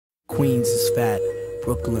Queens is fat,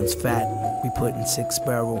 Brooklyn's fat, we putting 6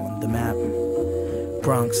 Barrel on the map.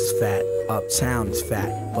 Bronx is fat, Uptown is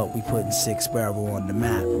fat, but we putting 6 Barrel on the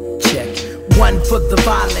map. Check. 1 for the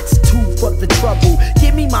violence, 2 for the trouble.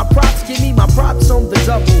 Give me my props on the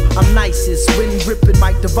double. I'm nicest when ripping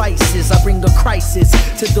my devices. I bring a crisis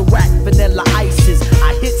to the whack vanilla ices.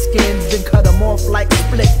 I hit skins, then cut them off like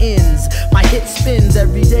split ends. My hit spins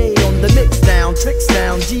every day on the mix down, tricks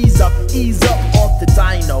down, G's up, ease up off the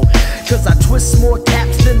dyno. Cause I twist more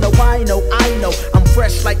caps than the wino. I know I'm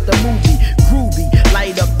fresh like the movie, groovy.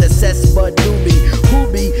 Light up the cess bud doobie.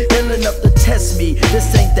 Who be ill enough to test me?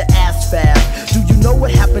 This ain't the ass fab. Do you know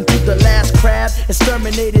what happened to the last crab?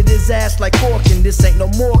 Exterminated his ass like Orkin. This ain't no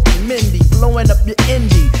Morgan Mindy blowing up your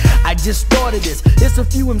indie. I just started this. There's a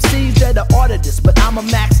few MCs that are ordered this, but I'ma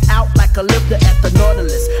max out like a lifter at the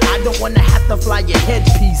Nautilus. I don't wanna have to fly your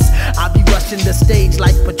headpiece. I'll be rushing the stage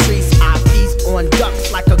like Patrice. I feast on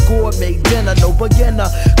ducks like a gourmet dinner. No beginner,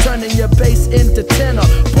 turning your bass into tenor.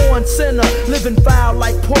 Born sinner, living foul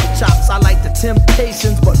like pork chops. I like the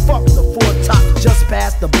Temptations, but fuck the 4 tops. Just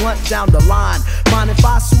pass the blunt down the line. Mind if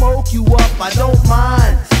I smoke you up? I don't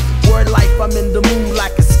mind. Word life, I'm in the mood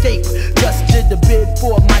like Escape. Just did the bid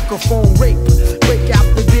for a microphone rape. Break out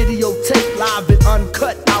the videotape, live and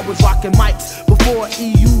uncut. I was rocking mics before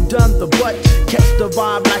EU done the butt. Catch the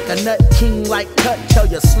vibe like a nut, king like cut. Tell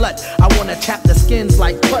your slut, I wanna tap the skins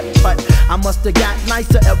like putt-putt. I musta got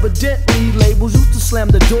nicer evidently. Labels used to slam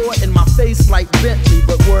the door in my face like Bentley.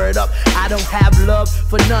 But word up, I don't have love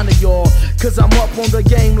for none of y'all. Cause I'm up on the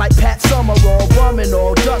game like Pat Summerall. Bumming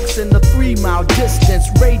all ducks in the 3-mile distance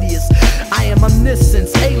radius. I am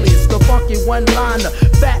Omniscence, alias, the funky one-liner,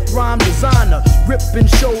 fat rhyme designer, ripping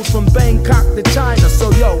shows from Bangkok to China.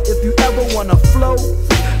 So yo, if you ever wanna flow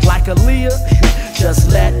like Aaliyah,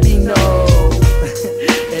 just let me know.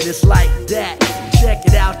 And it's like that. Check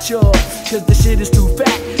it out, y'all, cause the shit is too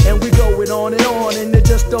fat, and we going on and it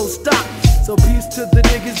just don't stop. So peace to the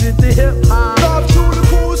niggas in the hip hop. Love to the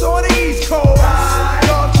crews on the East Coast. Right.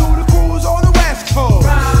 Love to the crews on the West Coast.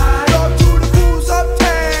 Right. Love to the crews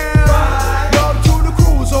uptown. Right. Love to the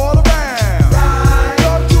crews all around. Right.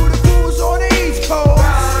 Love to the crews on the East Coast.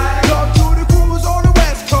 Right. Love to the crews on the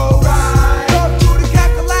West Coast. Right. Love to the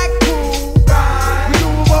Cackalack crew. Right. We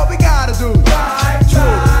doing what we gotta do. Right.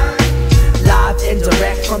 True. Live and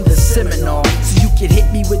direct from the seminar, so you can hit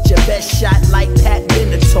me with your best shot like Pat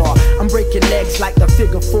Benatar. I'm breaking legs like the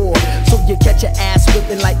figure 4, so you catch your ass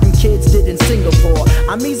whipping like them kids did in Singapore.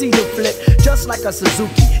 I'm easy to flip, just like a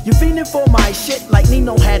Suzuki. You feeling for my shit like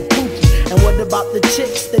Nino had Pookie. And what about the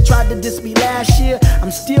chicks that tried to diss me last year? I'm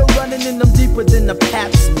still running in them deeper than the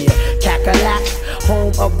pap smear. Cackalack,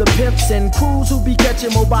 home of the pimps and crews who be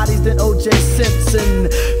catching more bodies than O.J. Simpson.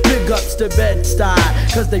 Big ups to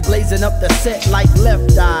Bed-Stuy, cause they blazing up the set like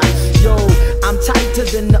Left Eye. Yo, I'm tighter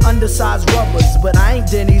than the undersized rubbers, but I ain't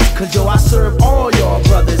Denny's, cause yo, I serve all y'all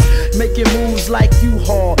brothers. Making moves like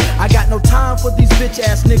U-Haul. I got no time for these bitch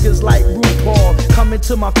ass niggas like RuPaul. Come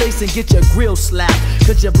into my face and get your grill slapped,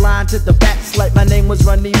 cause you're blind to the facts like my name was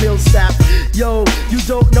Runny Millsap. Yo, you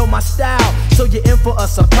don't know my style, so you're in for a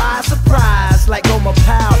surprise, surprise like Oma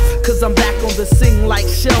Powell. Cause I'm back on the sing like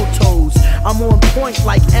shell toes. I'm on point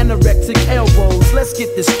like anorexic elbows. Let's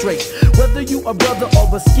get this straight. Whether you a brother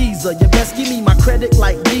or a skeezer, you best give me my credit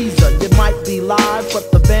like Visa. You might be live,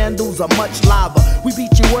 but the vandals are much liver. We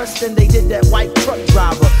beat you worse than they did that white truck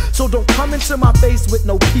driver. So don't come into my face with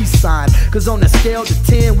no peace sign, cause on a scale to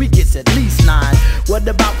 10, we gets at least 9. What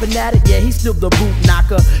about Fanatic? Yeah, he's still the boot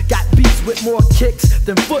knocker. Got beats with more kicks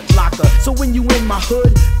than Foot Locker. So when you in my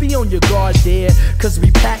hood, be on your guard there, cause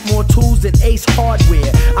we pack more tools than Ace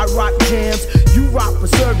Hardware. I rock jams, you rock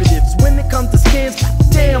preservatives. When it comes to skins,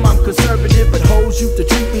 damn, I'm conservative, but hoes used to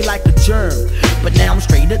treat me like a germ. But now I'm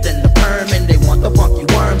straighter than the perm, and they want the funky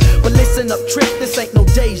worm. But listen up, trick, this ain't no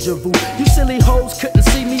deja vu. You silly hoes couldn't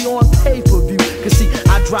see me on pay-per-view, cause see,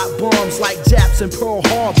 I drop bombs like Japs in Pearl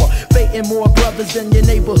Harbor, fating more brothers than your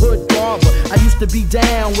neighborhood barber. I used to be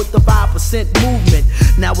down with the 5% movement.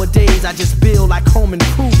 Nowadays I just build like home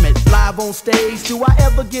improvement. Live on stage, do I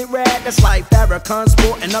ever get rad? That's like Farrakhan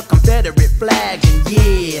sporting a Confederate flag. And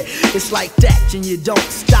yeah, it's like that and you don't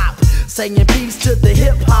stop saying peace to the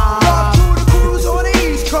hip-hop. Love to the crews on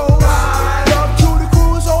the East Coast. Right. Love to the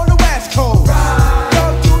crews on the West Coast. Right.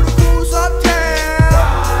 Love to the crews uptown.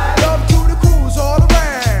 Right. Love to the crews all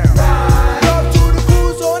around. Right. Love to the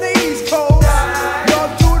crews on the East Coast. Right.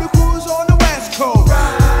 Love to the crews on the West Coast.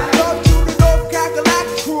 Right. Love to the North Cackalack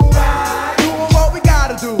crew. Right. Doing what we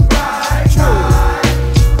gotta do. Right. True.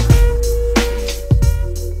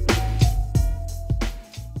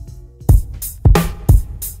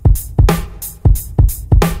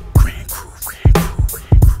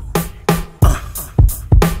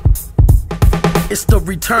 It's the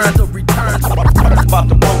return, About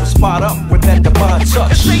to blow the spot up with that divine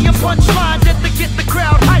touch. Say a punchline just to get the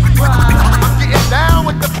crowd hyped. I'm getting down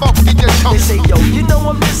with the funky just They say, yo, you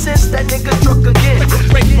know Omniscence, that nigga drunk again.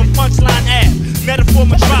 Straight from punchline app,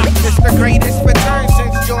 metaphor drop. It's the greatest return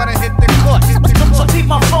since Jordan hit the court. So keep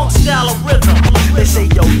my funk style of rhythm. They say,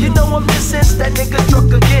 yo, you know Omniscence, that nigga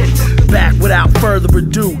drunk again. Back without further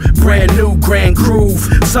ado, brand new grand groove,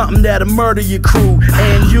 something that'll murder your crew.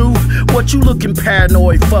 And you, what you looking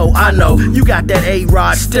paranoid for? I know you got that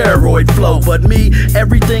A-Rod steroid flow, but me,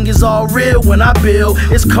 everything is all real when I build.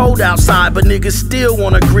 It's cold outside, but niggas still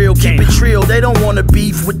wanna grill. Keep it trill, they don't wanna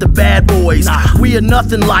beef with the bad boys. We are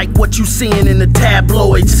nothing like what you seeing in the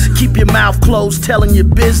tabloids. Keep your mouth closed, telling your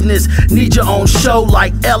business. Need your own show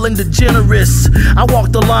like Ellen DeGeneres. I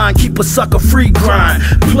walk the line, keep a sucker free grind.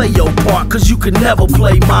 Play your part, cause you can never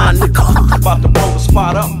play mine, nigga. About to blow the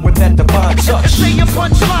spot up with that divine touch. Say a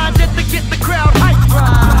punchline just to get the crowd hyped.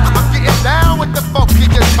 I'm getting down with the funky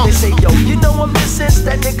just They say, yo, you know Omniscence,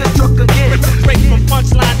 that nigga drunk again. Straight from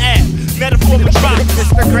punchline app, metaphor drop. It's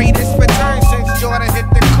the greatest return since Jordan hit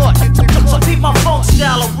the court. So keep my funk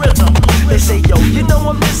style of rhythm. They say, yo, you know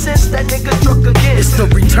Omniscence, that nigga drunk again. It's the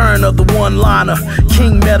return of the one-liner,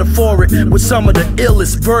 King Metaphoric, with some of the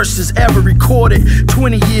illest verses ever recorded.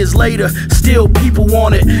 20 years later, still people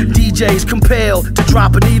want it. DJs compelled to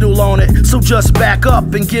drop a needle on it. So just back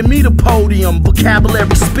up and give me the podium.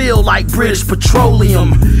 Vocabulary spill like British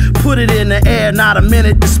Petroleum. Put it in the air, not a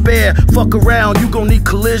minute to spare. Fuck around, you gon' need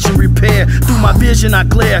collision repair. Through my vision I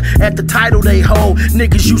glare at the title they hold.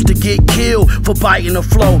 Niggas used to get killed for biting the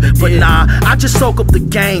flow, but nah, I just soak up the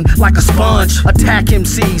game like a sponge. Attack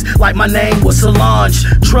MCs like my name was Solange.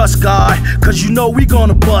 Trust God, cause you know we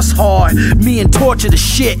gonna bust hard. Me and Torture the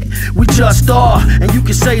shit, we just are. And you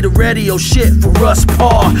can say the radio shit for us,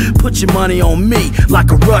 Paul. Put your money on me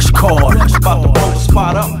like a rush card. About to blow the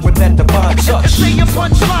spot up with that divine touch. Say a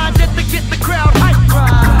punchline just to get the crowd hyped.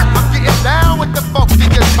 I'm getting down with the funky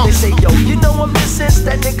just They say, yo, you know Omniscence,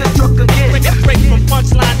 that nigga drunk again. Straight from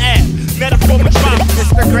punchline app, metaphor drop. It's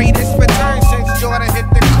the greatest return since Jordan hit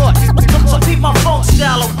the court. So keep my funk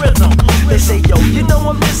style of rhythm. They say, yo, you know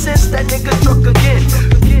Omniscence, that nigga drunk again.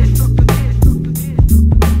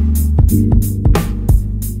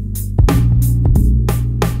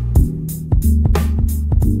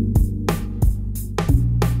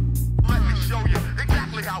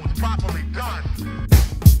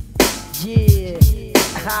 Yeah,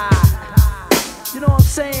 you know what I'm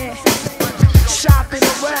saying? Shopping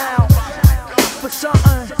around for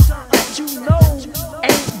something that you know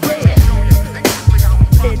ain't there.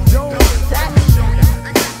 It don't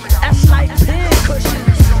that's like pin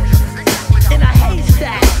cushions in a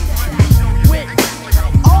haystack. With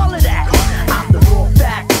all of that, I'm the raw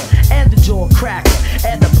factor and the jaw cracker.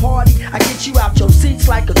 At the party, I get you out your seats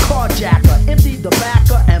like a carjacker. Empty the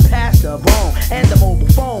backer and pass the bone and the mobile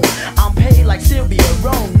phone. I'm paid like Sylvia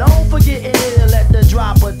Rome. Known for getting ill at the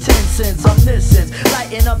drop of 10 cents. Omniscence,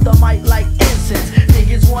 lighting up the mic like incense.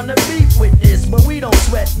 Niggas wanna beef with this, but we don't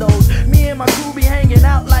sweat those. Me and my crew be hanging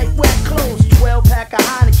out like wet clothes. 12 pack of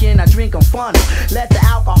Heineken, I drink them funnel. Let the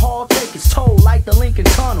alcohol take its toll like the Lincoln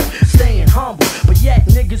Tunnel. Staying humble, but yet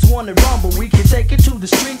niggas wanna rumble. We can take it to the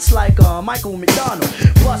streets like Michael McDonald.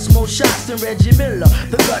 Bust more shots than Reggie Miller,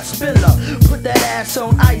 the gut spiller. Put that ass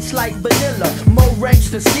on ice like vanilla. More ranks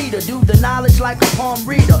than Skeeter, do the knowledge like a palm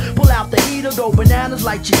reader. Pull out the heater, go bananas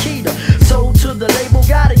like Chiquita. Sold to the label,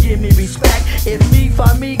 gotta give me respect. If me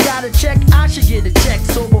find me got a check, I should get a check.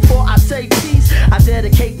 So before I say peace, I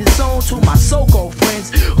dedicate this song to my so-called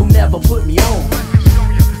friends who never put me on.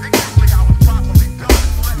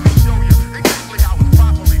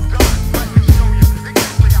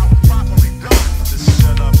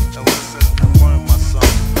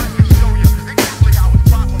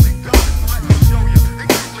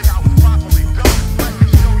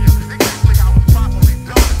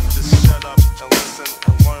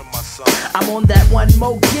 I'm on that one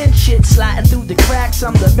more again shit, sliding through the cracks.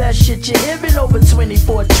 I'm the best shit you're hearing over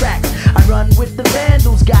 24 tracks. I run with the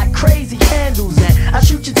vandals, got crazy handles, and I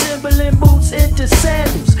shoot your Timberland boots into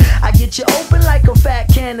sandals. I get you open like a fat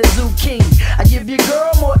can of zucchini. I give your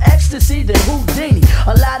girl more ecstasy than Houdini.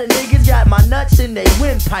 A lot of niggas got my nuts in they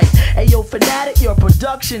windpipe. Ayo, fanatic, your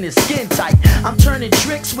production is skin tight. I'm turning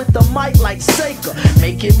tricks with the mic like Saker.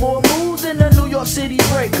 Make it more moves than a New York City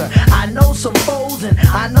breaker. I know some foes and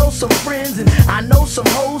I know some friends and I know some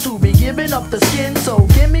hoes who be giving up the skin. So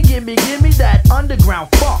gimme that underground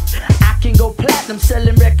funk. can go platinum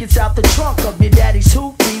selling records out the trunk of your daddy's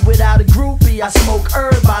hoopty. Without a groupie, I smoke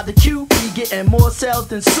herb by the QP, getting more sales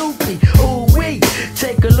than Soupy. Ooh wee,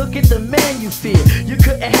 take a look at the man you fear. You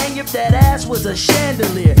couldn't hang if that ass was a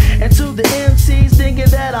chandelier. And to the MCs thinking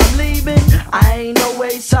that I'm leaving, I ain't no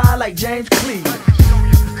way side like James Cleveland.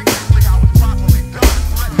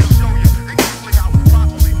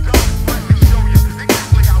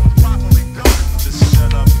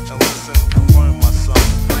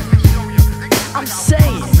 I'm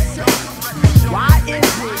saying, why is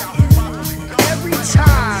it every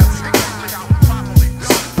time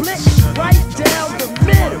split right down the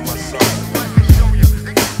middle?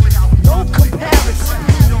 No comparison,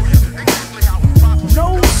 no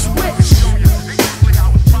switch,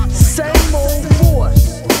 same old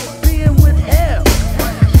force, being with hell.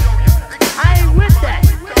 I ain't with that.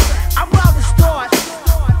 I'm about to start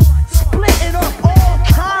splitting up all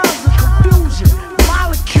kinds of confusion,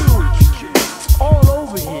 molecules all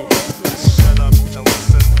over here.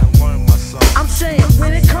 I'm saying,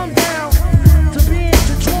 when it comes down to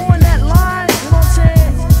drawing that line, you know what I'm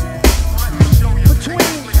saying,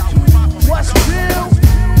 between what's real,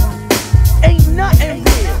 ain't nothing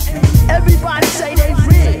real. Everybody say they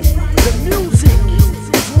real. The music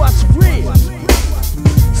is what's real.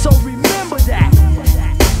 So remember that.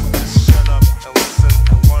 Just shut up and listen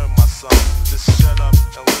and learn my song. Just shut up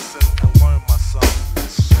and listen and learn my song.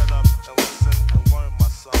 Just shut up and listen and learn my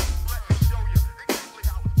song.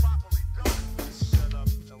 Just shut up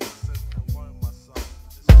and listen and learn my song.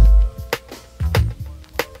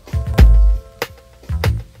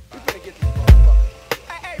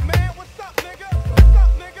 Hey, man, what's up, nigga? What's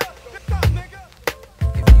up, nigga? What's up, nigga?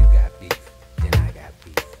 If you got beef, then I got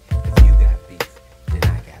beef. If you got beef, then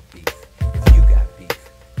I got beef. If you got beef,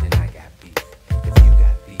 then I got beef. If you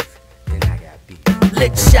got beef, then I got beef.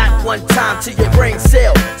 Lick shot one time to your brain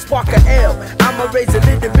cell. Spark a L. I'ma raise a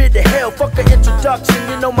little bit of hell. Fuck an introduction.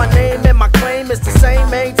 You know my name and my claim is the same.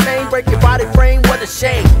 Maintain, break your body frame. What a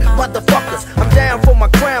shame. Motherfuckers, I'm down for my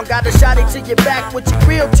crown. Got a shotty to your back with your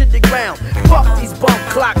grill to the ground. Fuck these bump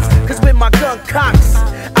clocks, cause with my gun cocks,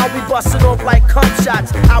 I'll be busting off like cum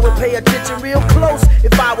shots. I would pay attention real close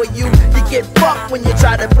if I were you. You get fucked when you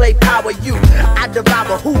try to play power you. I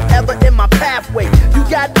devour whoever in my pathway. You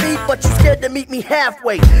got beef, but you scared to meet me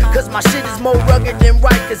halfway. Cause my shit is more rugged than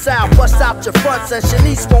Rikers out. Bust out your fronts and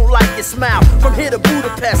Shanice won't like your smile. From here to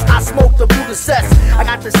Budapest, I smoke the Buddha cess. I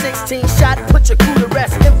got the 16 shot, put your crew to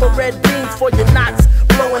rest. Infrared beams for your knots,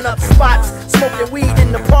 blowing up spots, smoking weed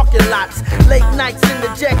in the parking lots. Late nights in the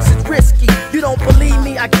jacks is risky. You don't believe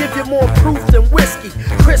me, I give you more proof than whiskey.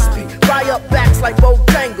 Crispy, fry up backs like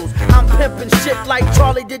Bojangles. I'm pimping shit like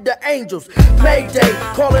Charlie did the Angels. Mayday,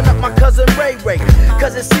 calling up my cousin Ray Ray.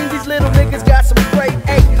 Cause it seems these little niggas got some grade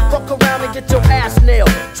A. Fuck around and get your ass nailed.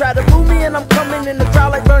 Try to boo me and I'm coming in the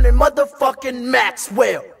crowd like burning motherfucking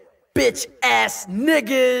Maxwell. Bitch ass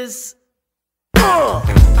niggas. Fuck,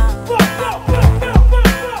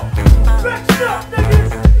 Next up,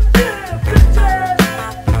 niggas. Yeah, bitch ass.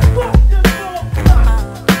 Fuck them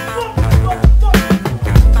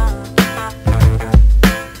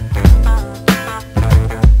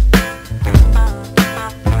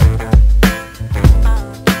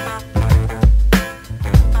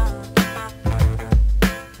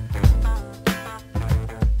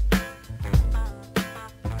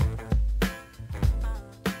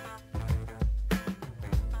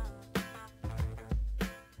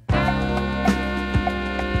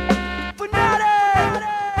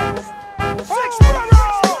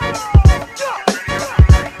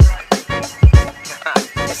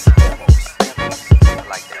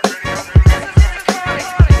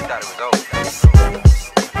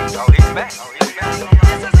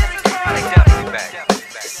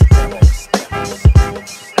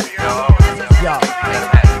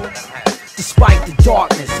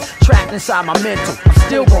Inside my mental, I'm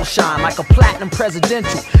still gon' shine like a platinum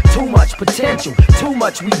presidential. Too much potential, too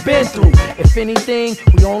much we've been through. If anything,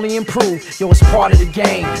 we only improve. Yo, it's part of the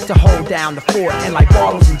game to hold down the fort. And like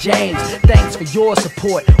Bottles and James, thanks for your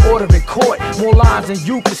support. Order in court, more lines than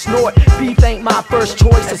you can snort. Beef ain't my first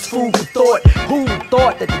choice, it's food for thought. Who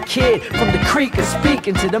thought that the kid from the creek could speak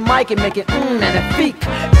into the mic and make it and a feek?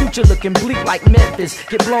 Future looking bleak like Memphis,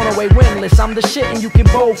 get blown away winless. I'm the shit and you can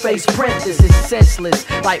boldface print this. It's senseless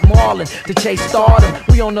like Marlon to chase stardom.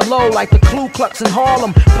 We on the low like the Ku Klux in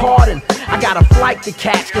Harlem. Pardon, I got a flight to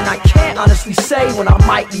catch, and I can't honestly say when I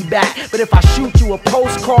might be back. But if I shoot you a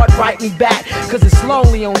postcard, write me back, cause it's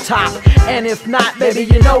lonely on top. And if not, baby,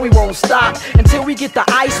 you know we won't stop until we get the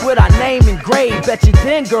ice with our name engraved. Bet you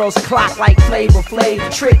then girls clock like Flavor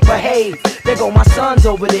Flav. Trick behave, there go my sons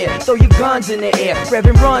over there. Throw your guns in the air,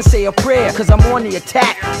 Reverend Run, say a prayer, cause I'm on the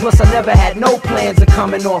attack. Plus I never had no plans of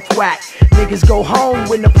coming off whack. Niggas go home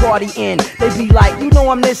when the party end. They be like, you know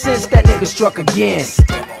Omniscence, that nigga struck again.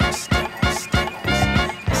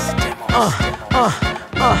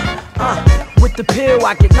 With the pill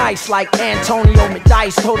I get nice like Antonio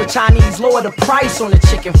McDice. Told the Chinese lower the price on the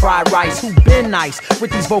chicken fried rice. Who been nice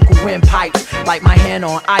with these vocal windpipes? Like my hand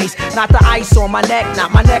on ice, not the ice on my neck,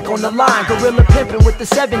 not my neck on the line. Gorilla pimping with the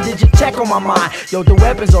 7-digit check on my mind. Yo, the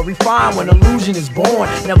weapons are refined when illusion is born.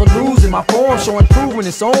 Never losing my form, showing proof when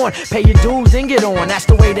it's on. Pay your dues, then get on, that's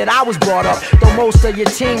the way that I was brought up. Though most of your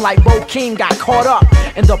team like Bo King got caught up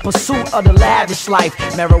in the pursuit of the lavish life.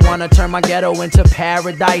 Marijuana turned my ghetto into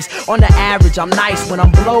paradise. On the average, I'm nice. When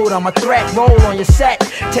I'm blowed, I'm a threat. Roll on your set,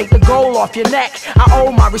 take the gold off your neck. I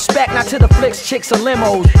owe my respect, not to the flicks, chicks, or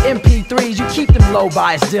limos. MP3s, you keep them low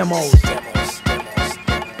by its demos.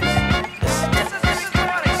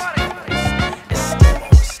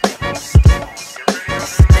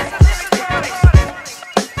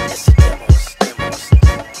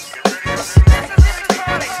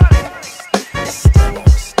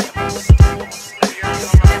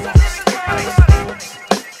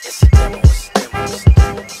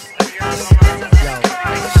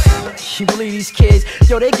 You believe these kids,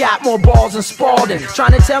 yo, they got more balls than Spalding.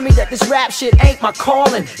 Trying to tell me that this rap shit ain't my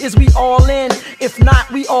calling. Is we all in? If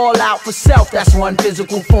not, we all out for self. That's one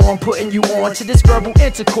physical form, putting you on to this verbal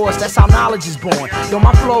intercourse. That's how knowledge is born. Yo,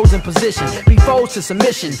 my flow's in position, be foes to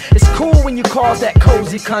submission. It's cool when you cause that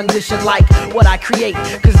cozy condition like what I create,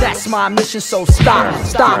 cause that's my mission. So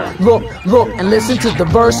stop, look, and listen to the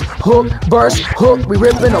verse, hook, burst, hook. We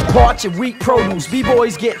ripping apart your weak produce.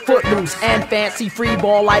 B-boys get footloose and fancy free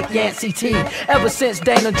ball like Yancey T. Ever since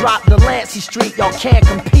Dana dropped the Lancey Street, y'all can't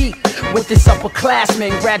compete with this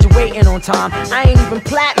upperclassman graduating on time. I ain't even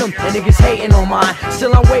platinum, and niggas hating on mine.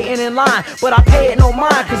 Still I'm waiting in line, but I pay it no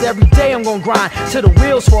mind, cause every day I'm gonna grind till the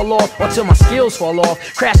wheels fall off or till my skills fall off.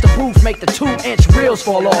 Crash the booth, make the 2-inch reels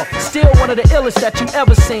fall off. Still one of the illest that you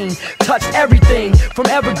ever seen. Touched everything from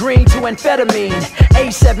evergreen to amphetamine.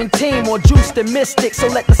 A17 more juice than Mystic, so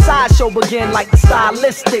let the sideshow begin like the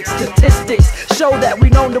stylistic statistics show that we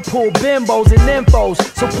known to pull bimbos and nymphos.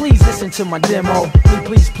 So please listen to my demo.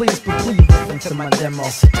 Please listen to my demo.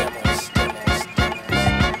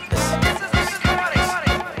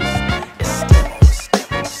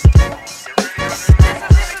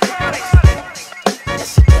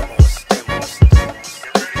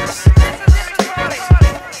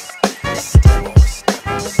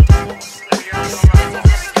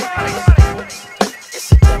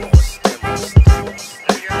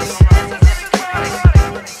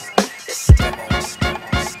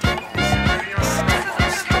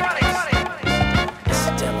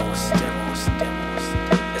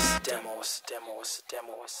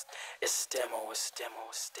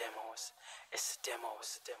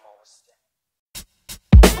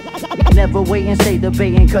 Never wait and stay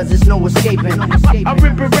debating, cause it's no escaping. I'm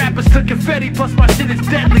ripping rappers to confetti, plus my shit is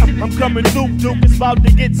deadly. I'm coming Duke, it's about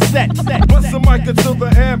to get set. Bust the mic until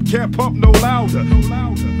the amp can't pump no louder.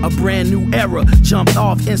 A brand new era jumped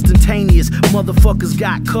off instantaneous. Motherfuckers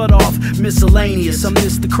got cut off miscellaneous. I'm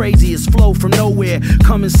this the craziest flow from nowhere.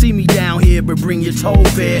 Come and see me down here, but bring your toe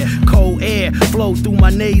fare. Cold air flow through my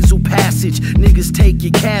nasal passage. Niggas take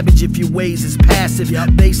your cabbage if your ways is passive.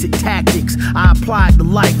 Basic tactics I applied to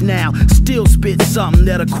life now. Still spit something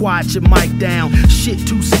that'll quiet your mic down. Shit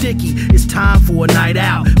too sticky, it's time for a night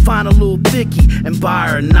out. Find a little thickie and buy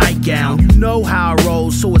her a nightgown. You know how I roll,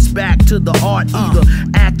 so it's back to the art. Either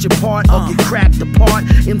act your part or get cracked apart.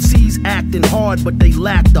 MCs acting hard, but they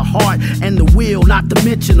lack the heart and the will. Not to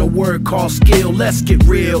mention a word called skill. Let's get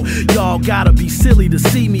real. Y'all gotta be silly to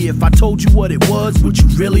see me. If I told you what it was, would you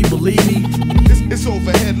really believe me? It's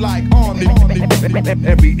overhead like Omni.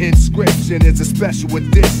 Every inscription is a special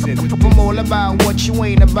edition. I'm all about what you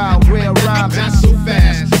ain't about, real rhymes. Not so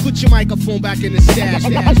fast. Put your mic microphone back in the stash.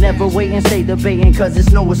 Never wait and stay debating, cause it's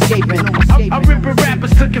no escaping. I'm ripping rappers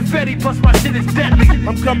to confetti, plus my shit is deadly.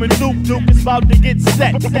 I'm coming Duke, it's about to get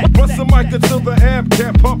set. Bust a mic until the amp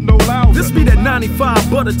can't pump no louder. This be that 95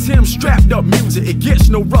 Butter Tim strapped up music. It gets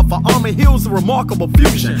no rougher. Armor Hill's a remarkable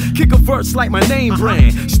fusion. Kick a verse like my name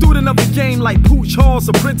brand. Student of the game like Pooch Hall's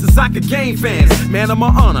apprentice. I could game fans. Man of my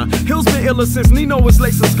honor. Hill's been iller since Nino was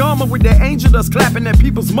lacing scammer with that angel dust clapping at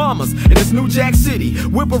people's mamas. In this New Jack City,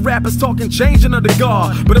 whipper rappers talking changing of the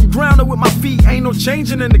guard. But I'm grounded with my feet, ain't no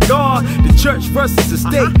changing in the guard. The church versus the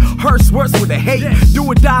state. Hurts worse with the hate. Do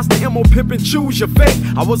or die's the MO pimp and choose your fate.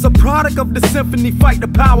 I was a product of the symphony, fight the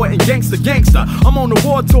power and gangster. I'm on the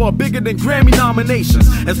war tour bigger than Grammy nominations.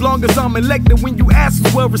 As long as I'm elected, when you ask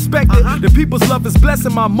is well respected. The people's love is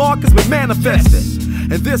blessing, my mark has been manifested.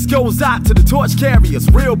 And this goes out to the torch carriers.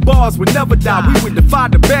 Real bars would never die, we would defy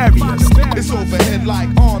the barriers. It's overhead like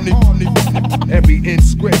Omni. Every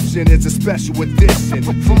inscription is a special edition.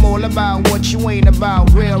 From all about what you ain't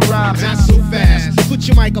about, real rhymes. Not so fast. Put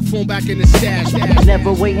your microphone back in the stash.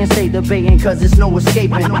 Never wait and stay debating, cause it's no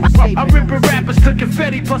escaping. I'm ripping rappers to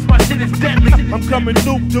confetti, plus my shit is deadly. I'm coming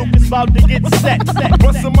Duke, it's about to get set.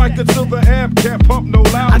 Bust a mic until the amp can't pump no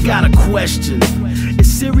louder. I got a question. It's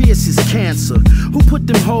serious as cancer. Who put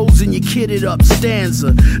them hoes in your kitted up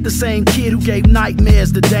stanza? The same kid who gave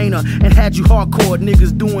nightmares to Dana and had you hardcore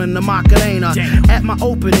niggas doing the Macarena. At my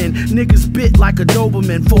opening, niggas bit like a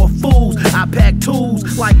Doberman. For fools, I pack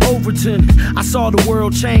tools like Overton. I saw the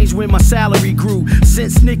world change when my salary grew.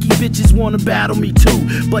 Since Nicki bitches wanna battle me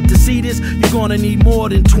too. But to see this, you're gonna need more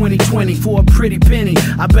than 2020 for a pretty penny.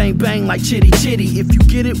 I bang bang like chitty chitty. If you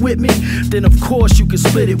get it with me, then of course you can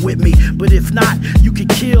split it with me. But if not, you can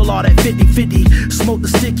kill all that 50-50. Smoke the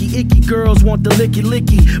sticky icky, girls want the licky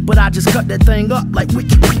licky. But I just cut that thing up like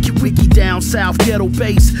wiki wiki wiki. Down south ghetto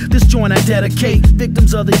bass. This joint I dedicate.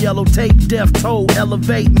 Victims of the yellow tape, death toll,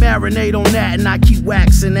 elevate, marinate on that, and I keep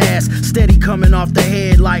waxing ass. Steady coming off the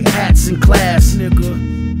head like hats in class, nigga.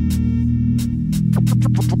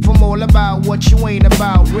 From all about what you ain't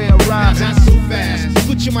about, real rhymes. Not so fast.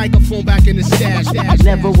 Put your microphone back in the stash.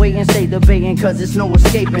 Never wait and stay debating, cause it's no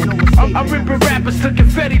escaping. I'm ripping rappers to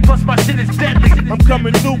confetti, plus my shit is deadly. I'm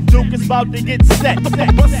coming Duke, it's about to get set.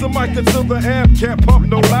 Bust a mic until the amp can't pump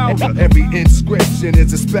no louder. Every inscription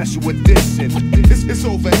is a special edition. It's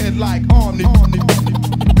overhead like Omni.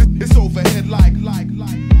 It's overhead like.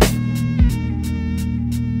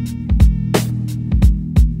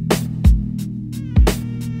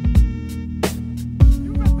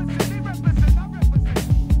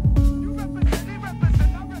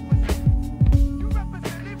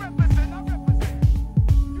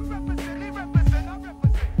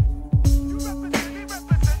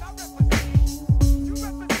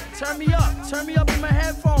 Turn me up in my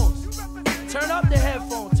headphones. Turn up the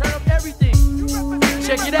headphones. Turn up everything.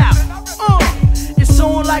 Check it out. It's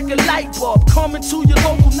on like a light bulb. Coming to your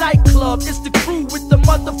local nightclub. It's the crew with the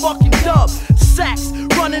motherfucking dub. Sacks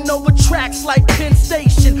running over tracks like Penn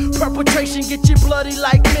Station. Perpetration get you bloody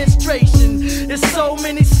like menstruation. There's so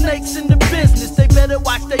many snakes in the business. They better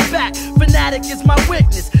watch their back. Fanatic is my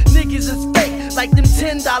witness. Niggas is fake like them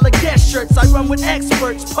 $10 guest shirts. I run with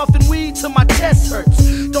experts, puffing weed till my chest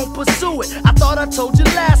hurts. Don't pursue it. I thought I told you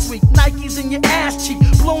last week. Nike's in your ass cheek,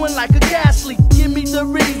 blowing like a gas leak. Give me the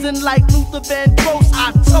reason like Luther Vandross.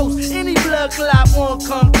 I toast any blood clot won't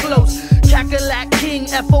come close. Cackalack King,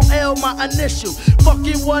 FOL my initial.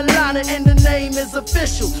 Fucking one liner and the name is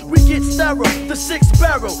official. We get sterile, the 6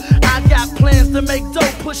 barrel. I got plans to make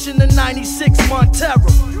dope, pushing the 96 Montero.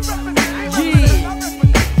 Yeah,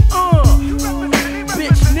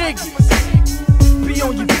 bitch niggas, be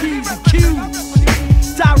on your P's and Q's.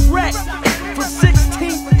 Direct from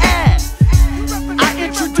 16th Ave. I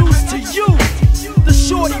introduce to you the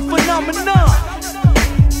shorty phenomenon.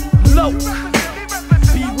 Low,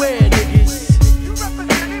 beware niggas.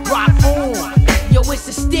 Rock on. Yo, it's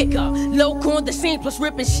a sticker. Low corn the scene plus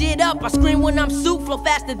ripping shit up. I scream when I'm soup, flow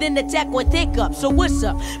faster than the tech or hiccup. So what's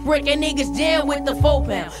up? Breaking niggas down with the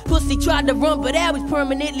 4-pound. Pussy tried to run, but I was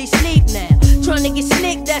permanently sleep now. Trying to get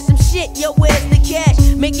slick, that's some shit. Yo, where's the cash?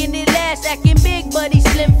 Making it last, acting big, but he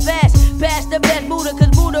slim fast. Pass the best Buddha, cause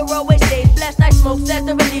Buddha always stays blessed. I smoke that's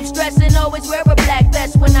to relieve stress and always wear a black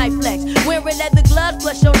vest when I flex. Wearing leather gloves,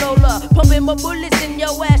 plus show no love. Pumping my bullets in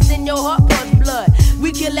your ass and your heart plus blood.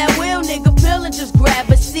 We kill that real nigga pill and just grab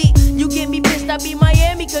a seat. You get me pissed, I be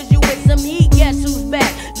Miami cause you with some heat. Guess who's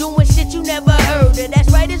back? Doing shit you never heard of.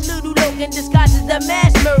 That's right, it's Little Logan disguised as the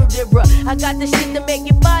mass murderer. I got the shit to make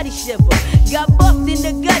your body shiver. Got bucked in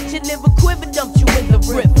the gut, your liver quiver, dumped you in the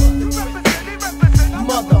river.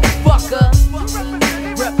 Motherfucker,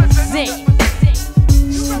 represent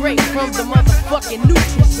straight straight from the motherfucking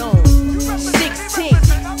neutral zone. 16,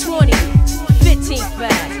 20, 15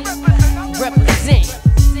 fast. Represent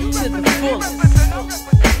to the fullest.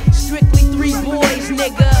 Strictly 3 boys,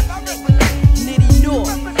 nigga. Nitty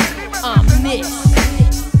North, Omniscence.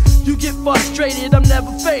 You get frustrated, I'm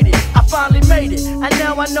never faded. I finally made it, and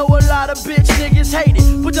now I know a lot of bitch niggas hate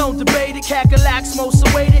it. But don't debate it, cackalax most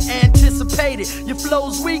awaited, anticipated. Your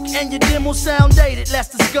flow's weak and your demo sound dated. Let's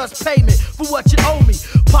discuss payment for what you owe me.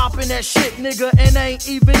 Popping that shit, nigga, and ain't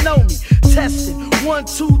even know me. Testing, 1,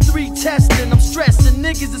 2, 3, testing. I'm stressing,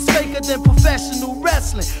 niggas is faker than professional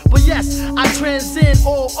wrestling. But yes, I transcend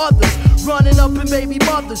all others. Running up in baby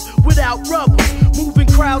mothers without rubbers. Moving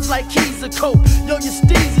crowds like keys of coke. Yo, your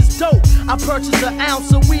steez is dope. I purchased an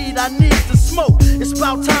ounce of weed, I need to smoke. It's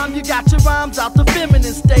about time you got your rhymes out the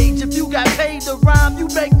feminine stage. If you got paid to rhyme, you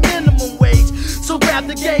make minimum wage. So grab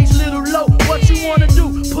the gauge, little low. What you wanna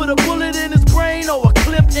do? Put a bullet in his brain or a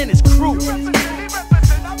clip in his crew?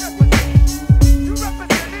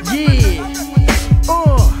 Yeah.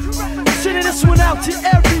 Sending this one out to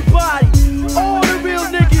everybody. All the real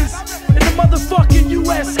niggas in the motherfucking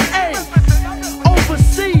USA.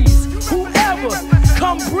 Overseas, whoever,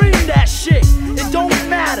 come bring that shit. It don't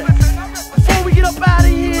matter. Before we get up out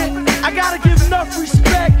of here, I gotta give enough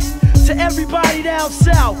respect to everybody down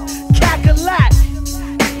south. Cackalack,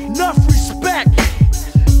 enough respect.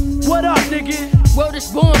 What up, nigga? World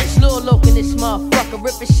is born, it's Lil Loke in this motherfucker,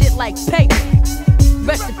 ripping shit like paper.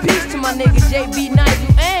 Rest in peace to my nigga JB,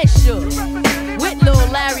 Nigel, and Suge. With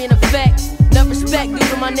Lil Larry in effect. Enough respect due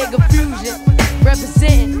to my nigga Fusion.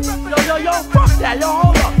 Representing. Yo, fuck that, yo,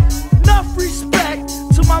 hold up. Enough respect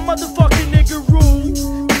to my motherfucking nigga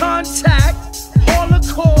Rule. Contact,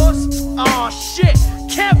 Holocaust. Aw, shit.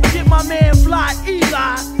 Can't forget my man Fly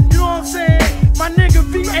Eli. You know what I'm saying? My nigga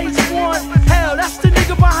VH1. Hell, that's the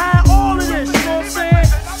nigga behind all of this. You know what I'm saying?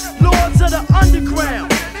 Lords of the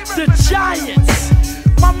Underground. The Giants.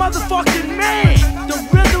 My motherfucking man. The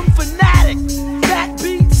Rhythm Fanatic. Fat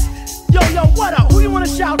Beats. Yo, what up? Who you wanna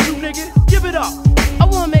shout to, nigga? Give it up. I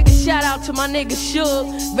wanna make a shout out to my nigga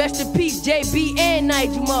Suge. Rest in peace, JB and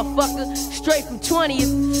Nigel, motherfucker. Straight from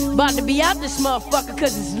 20th. About to be out this motherfucker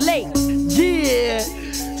cause it's late. Yeah.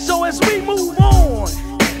 So as we move on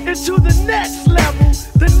into the next level,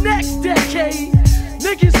 the next decade,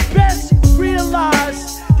 niggas best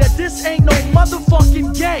realize that this ain't no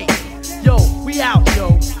motherfucking game. Yo, we out,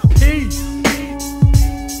 yo. Peace.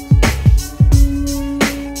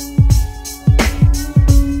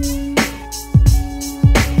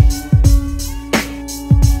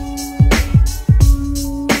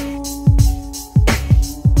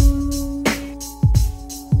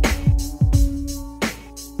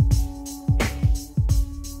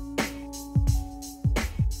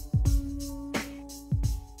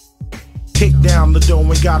 Kick down the door,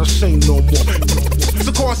 ain't gotta sing no more. It's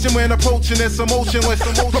a caution when approaching this emotion with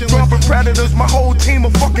dropping predators, my whole team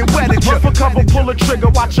of fucking wedded. Rough a cover, pull a trigger,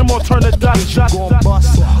 watch them all turn the dust. Is you gon'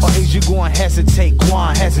 bust or is you gon' hesitate? Go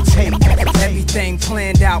on, hesitate. Everything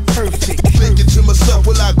planned out perfect. Thinking to myself,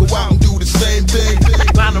 will I go out and do the same thing?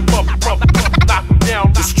 Line them up, knock them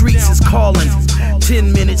down. The streets is calling.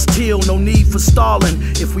 10 minutes till, no need for stalling.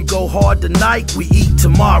 If we go hard tonight, we eat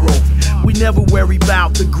tomorrow. We never worry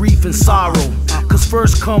about the grief and sorrow. Cause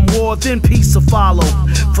first come war, then peace will follow.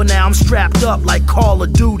 For now I'm strapped up like Call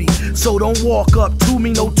of Duty. So don't walk up to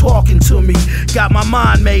me, no talking to me. Got my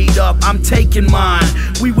mind made up, I'm taking mine.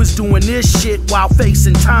 We was doing this shit while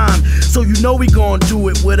facing time. So you know we gon' do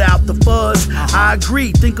it without the fuzz. I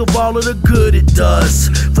agree, think of all of the good it does.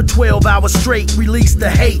 For 12 hours straight, release the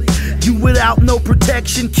hate. You without no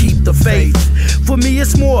protection, keep the faith. For me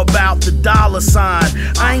it's more about the dollar sign.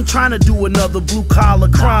 I ain't trying to do another blue collar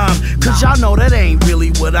crime. Cause y'all know that ain't really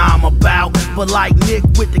what I'm about. But like Nick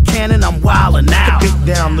with the cannon, I'm wildin' out. Kick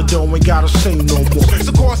down the door, ain't gotta sing no more. It's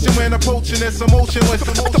a caution when approaching this emotion with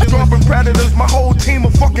dropping predators, my whole team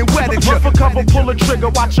of fucking wedded. Rough a cover, pull a trigger,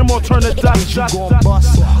 watch them all turn the dust. Is you gon'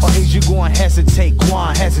 bust or is you gon' hesitate? Go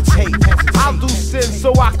on, hesitate. I'll do sin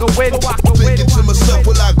so I can wait. Thinking to myself,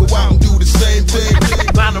 will I go out and do the same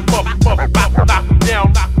thing? Line them up, knock them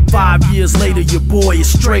down. 5 years later, your boy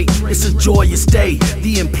is straight. It's a joyous day.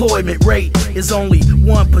 The employment rate is only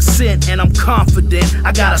 1%, and I'm confident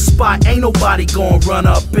I got a spot ain't nobody gon' run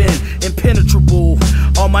up in. Impenetrable.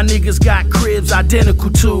 All my niggas got cribs identical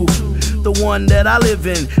to the one that I live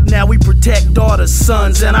in. Now we protect daughters,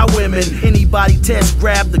 sons, and our women. Anybody test,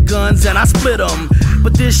 grab the guns, and I split them.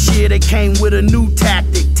 But this year they came with a new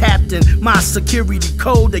tactic. Tapped in my security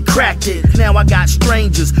code, they cracked it. Now I got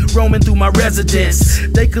strangers roaming through my residence.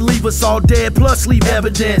 They could leave us all dead, plus leave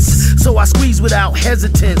evidence. So I squeezed without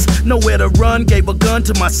hesitance. Nowhere to run, gave a gun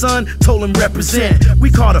to my son, told him represent. We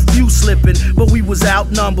caught a few slipping, but we was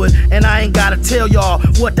outnumbered. And I ain't gotta tell y'all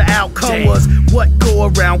what the outcome was. What go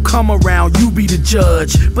around, come around, you be the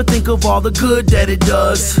judge. But think of all the good that it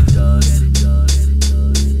does.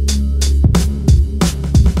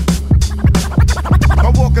 I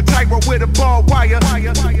walk a tightrope with a barbed wire.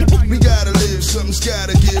 We gotta live, something's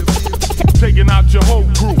gotta give. Taking out your whole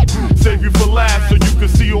group, save you for last so you can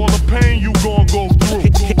see all the pain you gon' go through.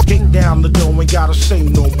 Kick down the door, ain't gotta say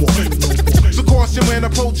no more. So caution when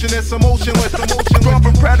approaching this emotionless.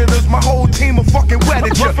 Dropping predators, my whole team of fucking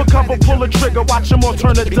wedded. Run for cover, pull a trigger, watch them all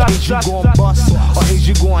turn to dust. Is you gon' bust or is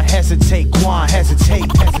you gon' hesitate? Go on, hesitate.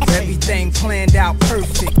 Everything planned out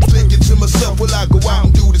perfect. Thinking to myself, will I go out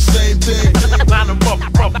and do the same thing? Line them up,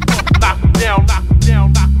 knock them down, knock them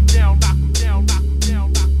down, knock them down, knock them down, knock them down, knock them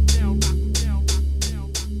down.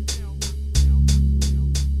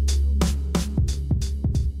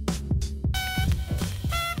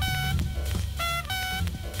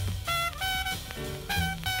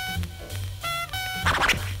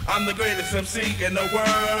 I'm the greatest MC in the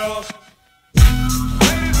world.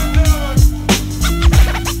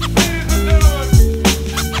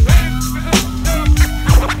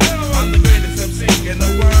 I'm the greatest MC in the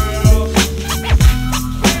world.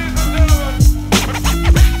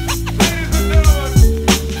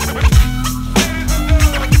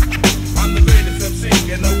 I'm the greatest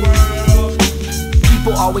MC in the world.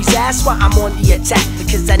 People always ask why I'm on the attack,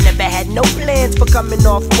 because I never had no plans for coming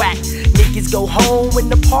off whack. Niggas go home when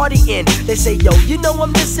the party end. They say, yo, you know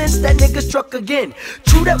I'm the sense that nigga struck again.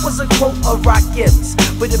 True, that was a quote of Rakim's.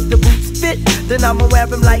 But if the boots fit, then I'ma wear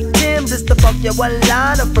them like Tim's. It's the fuck ya one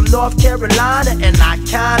liner from North Carolina. And I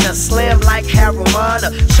kinda slam like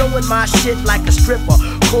Haramana, showing my shit like a stripper.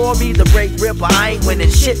 Corey the Break Ripper, I ain't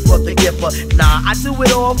winning shit for the Gipper. Nah, I do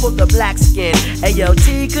it all for the black skin. ALT,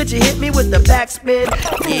 could you hit me with the backspin?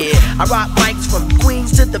 Yeah, I rock mics from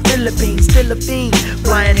Queens to the Philippines. Still a fiend,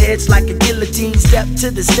 flying heads like a guillotine. Step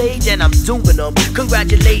to the stage and I'm doing them.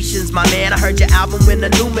 Congratulations, my man, I heard your album in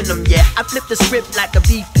aluminum. Yeah, I flip the script like a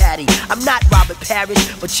beef patty. I'm not Robert Parrish,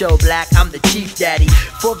 but yo, Black, I'm the chief daddy.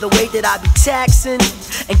 For the way that I be taxing,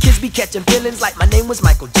 and kids be catching feelings like my name was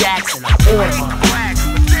Michael Jackson. I'm on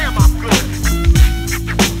one. Damn, I'm good.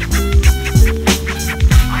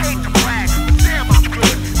 I hate to brag, but damn, I'm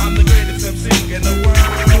good. I'm the greatest MC in the world.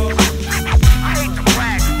 I hate to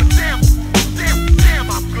brag, but damn,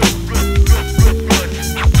 I'm good.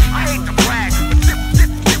 I hate to brag, but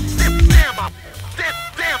damn, I'm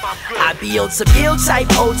good. I be on some ill type,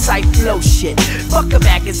 old type flow shit. Fuck a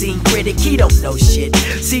magazine critic, he don't know shit.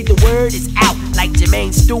 See, the word is out like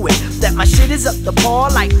Jermaine Stewart, that my shit is up the par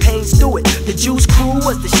like Payne Stewart. The Juice Crew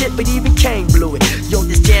was the shit, but even Kane blew it. Yo,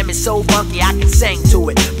 this jam is so funky I can sing to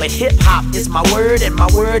it. But hip hop is my word and my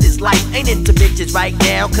word is life. Ain't into bitches right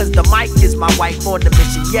now, cause the mic is my wife on the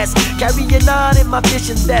mission. Yes, carry a 9 in my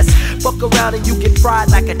fishing vest. Fuck around and you get fried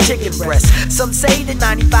like a chicken breast. Some say that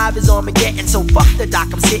 95 is Armageddon, so fuck the doc,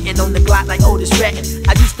 I'm sitting on the Glock like Otis Redding.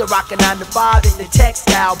 I used to rock a 9 to 5 in the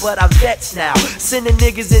textile, but I'm vexed now, sending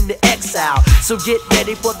niggas into exile. So get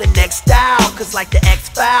ready for the next style, cause like the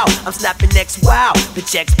X-File, I'm snapping next wow. The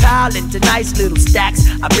checks pile into nice little stacks.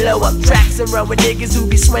 I blow up tracks and run with niggas who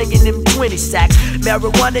be swinging them 20 sacks.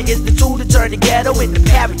 Marijuana is the tool to turn the ghetto into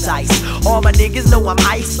paradise. All my niggas know I'm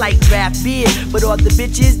ice like draft beer, but all the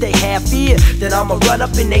bitches, they have fear that I'ma run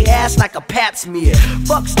up in they ass like a pap smear.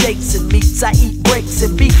 Fuck steaks and meats, I eat breaks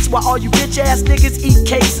and beats, while all you bitch ass niggas eat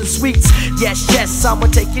cakes and sweets. Yes, yes, I'ma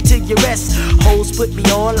take you to your rest. Hoes put me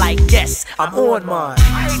on like yes, I'm on mine.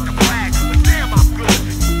 I hate to brag, but damn, I'm good.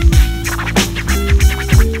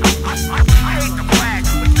 I hate to brag,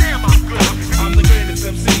 but damn, I'm good. I'm the greatest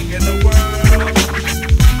MC in the world.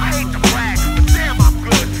 I hate to brag, but damn, I'm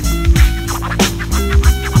good.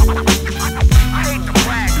 I hate to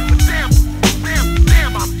brag, but damn,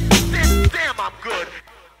 I'm good.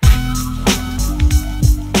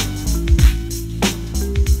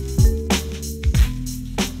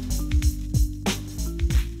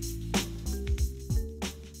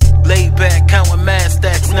 Laid back, counting mad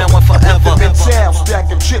stacks, now and forever. Midtown,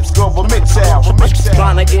 stacking chips, government town.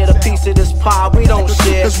 Trying to get a piece of this pie, we don't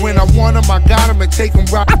share. Cause when I want them, I got them and take them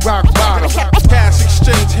rock bottom. Cash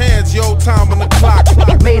exchange hands, yo, time on the clock.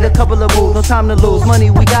 Made a couple of moves, no time to lose. Money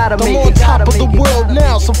we gotta make I'm on it, gotta top of make the it. world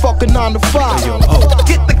now, some fucking 9 to 5.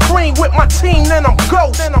 Get the cream with my team, then I'm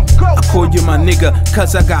ghost. I call you my nigga,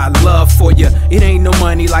 cause I got love for you. It ain't no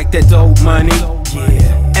money like that dope money. Yeah.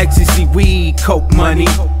 ecstasy, weed, coke money.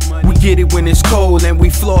 We get it when it's cold and we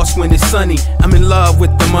floss when it's sunny. I'm in love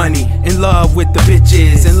with the money, in love with the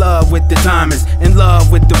bitches, in love with the diamonds, in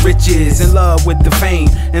love with the riches, in love with the fame,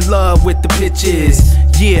 in love with the pitches.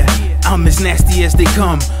 Yeah, I'm as nasty as they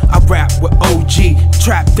come. I rap with OG,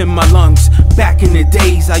 trapped in my lungs. Back in the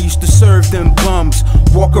days, I used to serve them bums.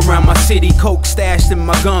 Walk around my city, coke stashed in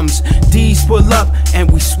my gums. D's pull up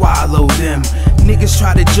and we swallow them. Niggas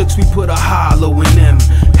try to jukes, we put a hollow in them.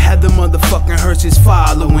 Had the motherfucking hearses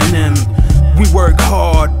following them. We work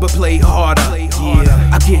hard, but play harder.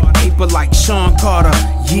 Yeah, I get paper like Sean Carter.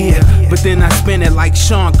 Yeah, but then I spend it like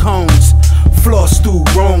Sean Combs. Floss through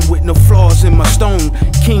Rome with no flaws in my stone.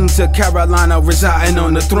 Kings of Carolina residing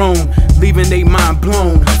on the throne, leaving they mind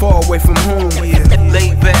blown, far away from home. Yeah.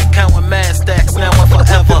 Laid back, counting mad stacks, now and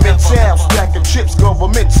forever. Mid-town, stacking chips,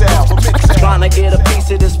 government town. Trying to get a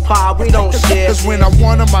piece of this pie, we don't share. Cause when I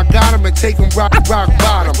want them, I got them and take them rock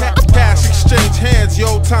bottom. Cash exchange hands,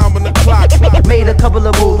 yo, time on the clock. Made a couple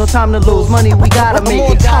of moves, no time to lose. Money we gotta make it.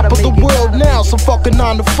 I'm on top of the world now, so fucking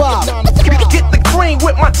 9 to 5. Get the green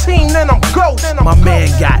with my team, then I'm ghost. My man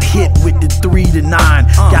got hit with the 3 to 9.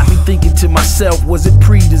 Got me thinking to myself, was it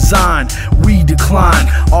pre-designed? We decline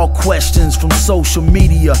all questions from social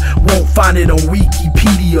media. Won't find it on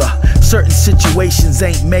Wikipedia. Certain situations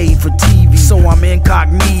ain't made for TV, so I'm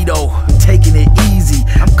incognito, taking it easy.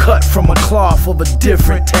 I'm cut from a cloth of a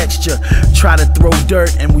different texture. Try to throw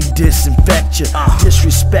dirt and we disinfect you.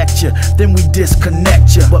 Disrespect you, then we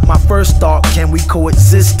disconnect you. But my first thought, can we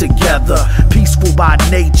coexist together? Peaceful by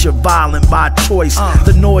nature, violent by choice.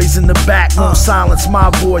 The noise in the back won't silence my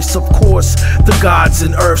voice. Of course, the gods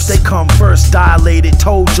and earths, they come first. Dilated,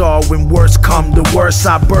 told y'all when worse come to worse,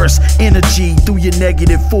 I burst energy through your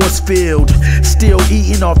negative force field. Still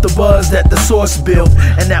eating off the buzz that the source built,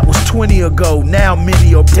 and that was 20 ago, now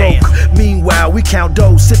many are broke. Meanwhile, we count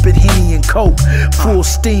dough, sipping Henny and Coke. Full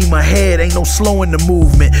steam ahead, ain't no slowing the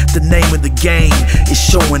movement. The name of the game is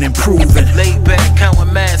showing improving. Laid back,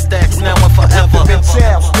 counting mad stacks, now and forever.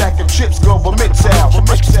 Mid-town, stacking chips, government town.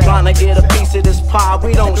 Trying to get a piece of this pie,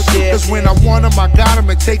 we don't share. Cause when I want them, I got them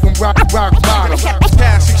and take them rock bottom.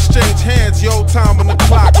 Cash exchange hands, yo, time on the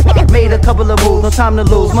clock. Made a couple of moves, no time to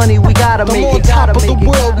lose. Money we gotta make it. I'm on top of the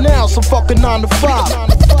world now, so fucking 9 to 5.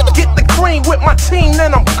 Get the green with my team,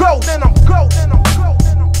 then I'm ghost.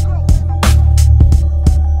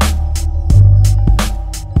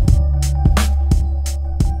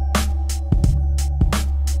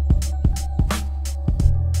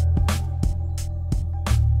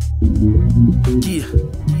 Yeah.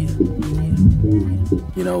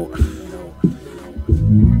 You know,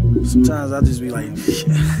 sometimes I just be like,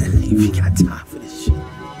 if you got time for this shit.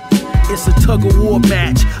 It's a tug of war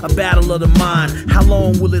match, a battle of the mind. How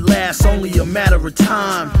long will it last? Only a matter of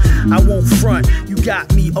time. I won't front, you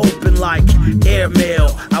got me open like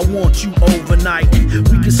airmail. I want you overnight.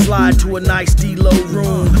 We can slide to a nice D-Lo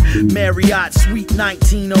room, Marriott Suite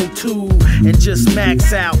 1902, and just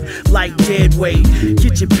max out like dead weight.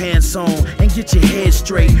 Get your pants on and get your head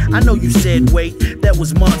straight. I know you said wait, that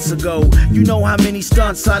was months ago. You know how many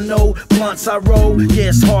stunts I know, blunts I roll. Yeah,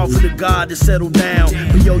 it's hard for the God to settle down,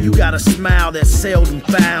 but yo, you got a smile that's seldom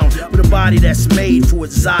found, with a body that's made for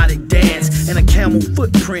exotic dance, and a camel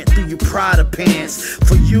footprint through your Prada pants.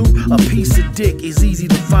 For you, a piece of dick is easy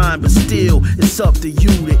to find, but still, it's up to you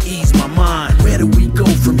to ease my mind. Where do we go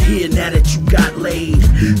from here now that you got laid?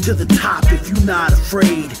 To the top if you're not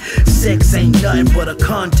afraid. Sex ain't nothing but a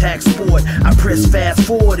contact sport. I press fast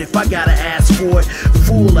forward if I gotta ask for it.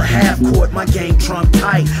 Full or half court, my game trunk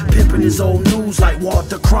tight. Pimpin' his old news like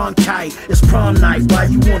Walter Cronkite. It's prom night, why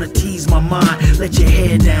you wanna tease my mind? Let your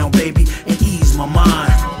head down, baby, and ease my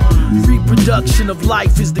mind. Reproduction of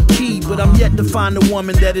life is the key, but I'm yet to find a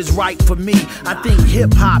woman that is right for me. I think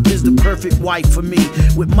hip-hop is the perfect wife for me.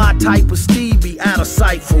 With my type of Steve, be out of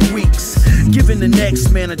sight for weeks. Giving the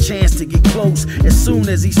next man a chance to get close as soon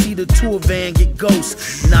as he see the tour van get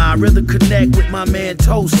ghost. Nah, I'd rather connect with my man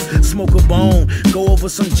Toast. Smoke a bone, go over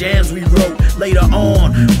some jams we wrote later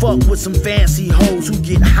on. Fuck with some fancy hoes who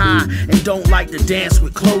get high and don't like to dance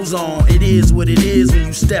with clothes on. It is what it is when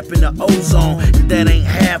you step in the ozone, and that ain't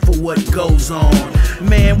half of what goes on.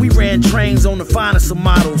 Man, we ran trains on the finest of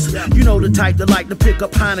models. You know the type that like to pick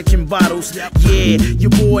up Heineken bottles. Yeah,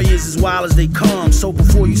 your boy is as wild as they come. So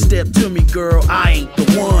before you step to me, girl, I ain't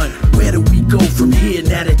the one. Where do we go from here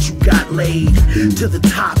now that you got laid? To the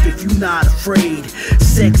top if you're not afraid.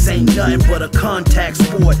 Sex ain't nothing but a contact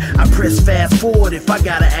sport. I press fast forward if I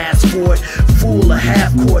gotta ask for it. Full or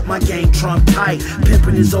half court, my game trunk tight.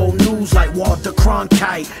 Pimpin' his old news like Walter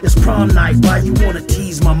Cronkite. It's prom night, why you wanna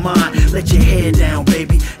tease my mind? Let your head down,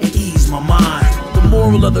 baby, and ease my mind. The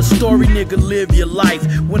Moral of the story, nigga, live your life.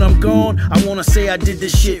 When I'm gone, I wanna say I did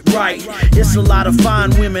this shit right. It's a lot of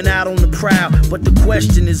fine women out on the prowl, but the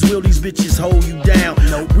question is, will these bitches hold you down?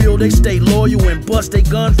 Will they stay loyal and bust they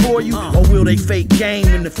gun for you? Or will they fake game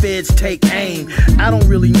when the feds take aim? I don't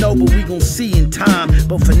really know, but we gon' see in time.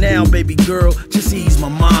 But for now, baby girl, just ease my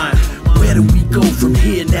mind. Where do we go from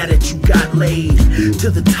here now that you got laid? To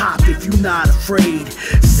the top if you not afraid.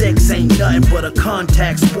 Sex ain't nothing but a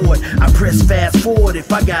contact sport. I press fast forward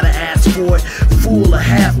if I gotta ask for it. Full of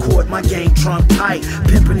half court, my game trump tight.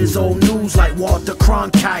 Pimpin' his old news like Walter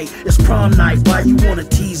Cronkite. It's prom night, why you wanna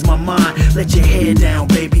tease my mind? Let your hair down,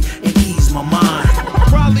 baby, and ease my mind.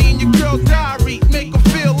 Probably in your girl's diary, make her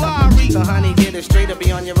feel Larry. So honey, get it straight up,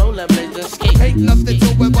 be on your rollerblades, just skate. Ain't nothing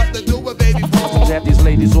to it but to do it, baby. Have these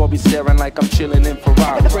ladies all be staring like I'm chilling in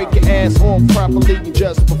Ferrari. Break your ass off properly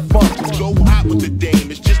just for fun. So hot with the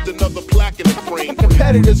dame, it's just another plaque in the frame.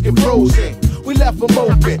 Competitors get frozen, we left them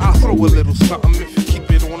open. I'll throw a little something if you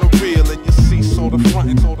keep it on the real and you see so the front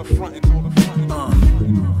and so the front and so the front.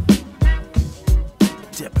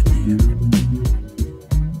 Debonair.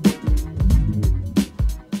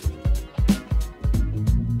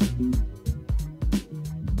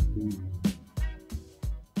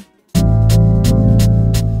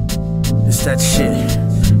 It's that shit,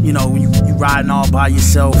 you know, when you riding all by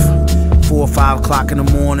yourself, 4 or 5 o'clock in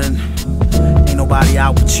the morning, ain't nobody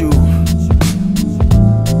out with you.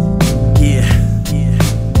 Yeah,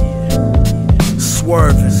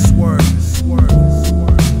 swerving.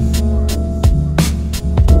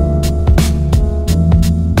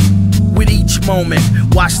 With each moment,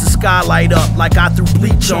 watch the sky light up like I threw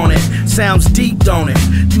bleach on it. Sounds deep, don't it?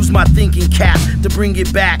 Use my thinking cap to bring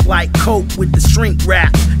it back like Coke with the shrink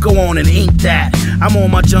wrap. Go on and ink that. I'm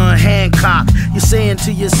on my John Hancock. You're saying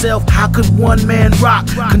to yourself, how could one man rock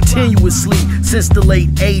continuously since the late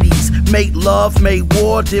 80s? Make love, make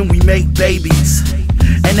war, then we make babies.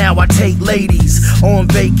 And now I take ladies on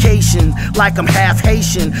vacation like I'm half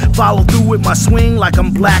Haitian. Follow through with my swing like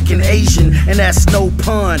I'm black and Asian. And that's no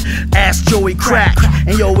pun, ask Joey Crack.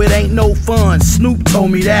 And yo, it ain't no fun, Snoop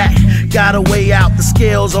told me that. Gotta weigh out the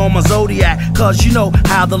scales on my Zodiac, cause you know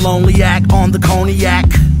how the lonely act on the cognac.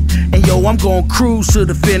 And yo, I'm gon' cruise to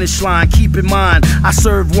the finish line. Keep in mind, I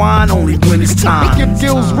serve wine only when it's time. Your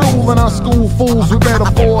gills rule in our school fools with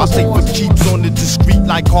metaphors. I stay with keeps on the discreet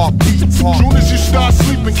like heartbeats. Soon as you start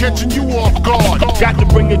sleeping, catching you off guard. Got to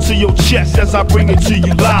bring it to your chest as I bring it to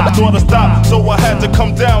you live. Thought to stop, so I had to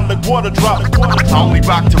come down like water drop. I only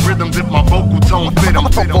rock to rhythms if my vocal tone fit them.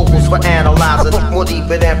 Vocals for analyzers, more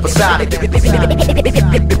deeper than Poseidon.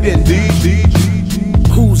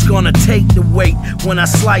 Who's gonna take the weight when I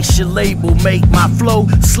slice your label? Make my flow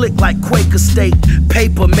slick like Quaker State.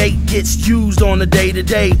 Paper mate gets used on a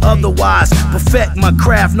day-to-day. Otherwise, perfect my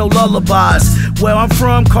craft, no lullabies. Where I'm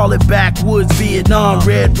from, call it backwoods, Vietnam.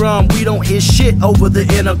 Red rum, we don't hear shit over the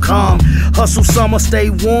intercom. Hustle summer, stay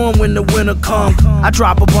warm when the winter come. I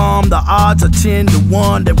drop a bomb, the odds are 10 to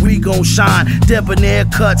 1 that we gon' shine. Debonair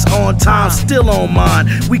cuts on time, still on mine.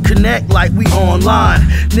 We connect like we online.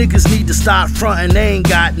 Niggas need to stop frontin', they ain't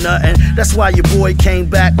got nothing. That's why your boy came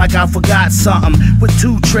back like I forgot something. With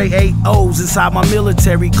 2 tray 8-0s inside my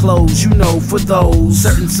military clothes. You know, for those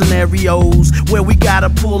certain scenarios where we gotta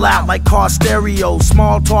pull out like car stereo.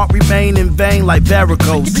 Small talk remain in vain like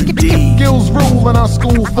varicose. Indeed. Gills rule in our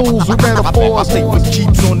school fools with metaphors. I stay with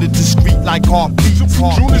keeps on the discreet like heartbeats.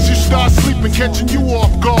 Soon as you start sleeping, catching you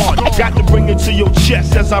off guard. Got to bring it to your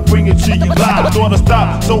chest as I bring it to you live. Thought to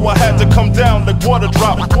stop, so I had to come down like water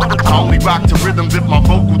drop. I only rock to rhythms if my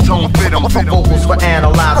vocal tone fit them. Vocals for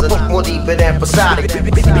analyzers, more deeper than Poseidon.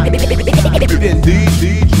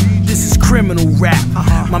 This is criminal rap.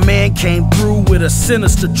 My man came through with a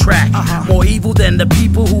sinister track. More evil than the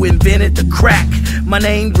people who invented the crack. My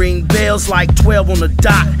name ring bells like 12 on the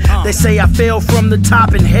dot. They say I fell from the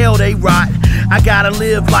top and hell they rot. I gotta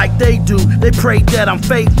live like they do. They pray that I'm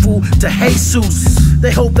faithful to Jesus.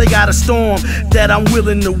 They hope they got a storm that I'm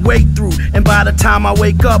willing to wait through. And by the time I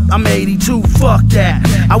wake up, I'm 82. Fuck that.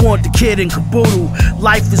 I want the kid in caboodle.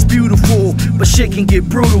 Life is beautiful, but shit can get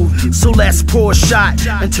brutal. So let's pour a shot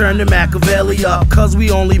and turn the Machiavelli up. Cause we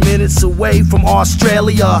only minutes away from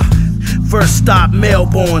Australia. First stop,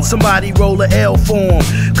 Melbourne. Somebody roll a L for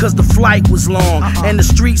him, cause the flight was long. And the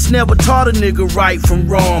streets never taught a nigga right from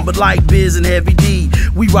wrong. But like Biz and Heavy D,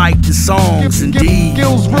 We write the songs indeed.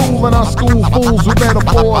 Skills rule in our school fools with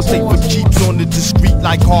metaphors. I think for keeps on the discreet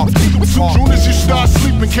like heart. Soon as you start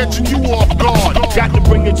sleeping, catching you off guard. Got to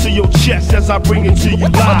bring it to your chest as I bring it to you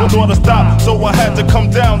live. Don't wanna stop, so I had to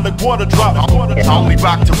come down like water drop. I only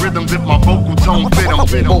rock to rhythms if my vocal tone fit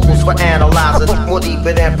them. Vocals for analyzers, more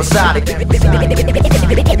deeper than prosodic.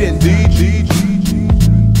 Indeed.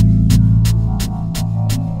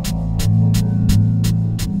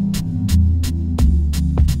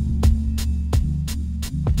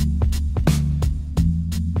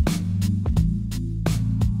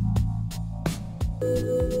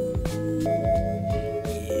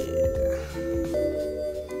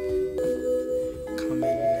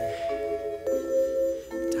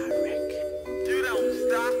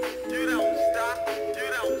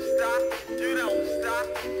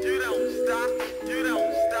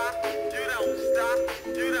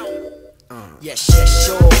 Yes,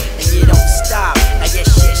 sure, and you don't stop. Yes,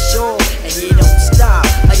 sure, and you don't stop.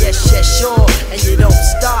 Yes, sure, and you don't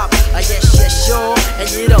stop. Yes, sure, and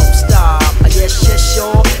you don't stop. Yes,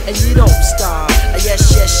 sure, and you don't stop. Yes,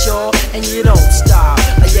 sure, and you don't stop.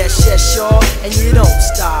 Yes, sure, and you don't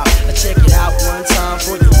stop. Check it out one time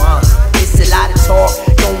for your mom. It's a lot of talk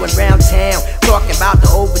going round town, talking about the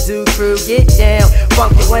overdue crew. Get down,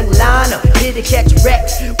 funky one liner, here to catch a wreck.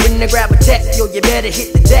 When I grab a tech, yo, you better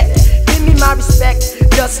hit the deck. Give me my respect,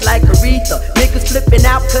 just like Aretha. Niggas flipping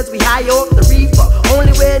out cause we high off the reefer.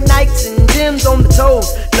 Only wear Nikes and Timbs on the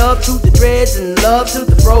toes. Love to the dreads and love to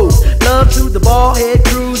the froze. Love to the ball head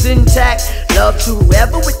crews intact. Love to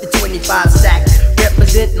whoever with the 25 stack.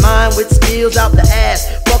 Represent mine with skills out the ass.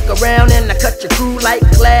 Fuck around and I cut your crew like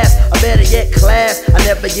glass. Or better yet class, I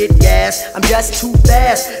never get gas. I'm just too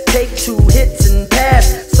fast, take 2 hits and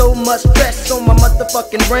pass. So much stress on my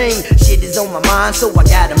motherfucking brain. Shit is on my mind so I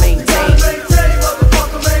gotta maintain. Maintain,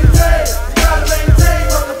 motherfucker, maintain. You gotta maintain,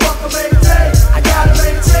 motherfucker, maintain. I gotta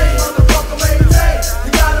maintain, motherfucker, maintain.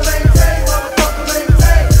 You gotta maintain, motherfucker,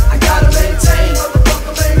 maintain. I gotta maintain,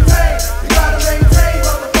 motherfucker, maintain. You gotta maintain,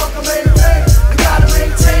 motherfucker, maintain. I gotta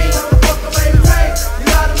maintain, motherfucker, maintain. You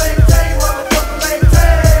gotta maintain, motherfucker,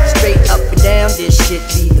 maintain. Straight up and down, this shit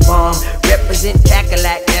be the bomb. Represent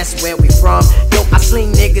Cackalack, that's where we from. Yo, I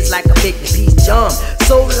sling niggas like a 50-piece jump.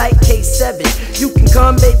 So like K7, you can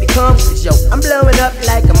come, baby, come. Cause yo, I'm blowing up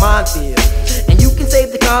like a minefield. And you can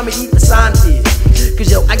save the comedy for Seinfeld.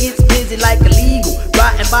 Cause yo, I get busy like illegal.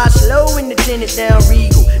 Riding by slow in the tinted down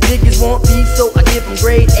Regal. Niggas want beef, so I give them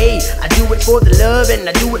grade A. I do it for the love and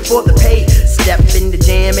I do it for the pay. Step in the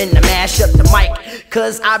jam and I mash up the mic.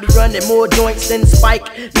 Cause I be running more joints than Spike.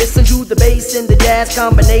 Listen to the bass and the jazz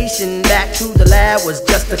combination. Back to the lab was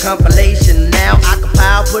just a compilation. Now I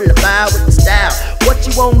compile, pull a file with the style. What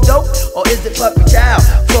you want, dope? Or is it puppy child?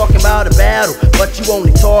 Talking about a battle, but you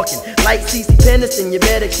only talking. Like CC Peniston, you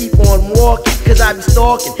better keep on walking. Cause I be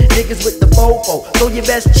stalking niggas with the fofo. So you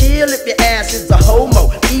best chill if your ass is a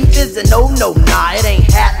homo. Beef is a no-no, nah, it ain't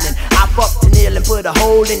happening. I fucked Neil and put a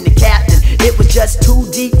hole in the captain. It was just too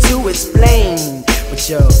deep to explain. But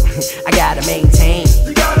yo, I gotta maintain.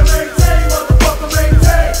 You gotta maintain, motherfucker,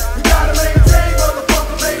 maintain. You gotta maintain,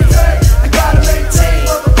 motherfucker, maintain. I gotta maintain,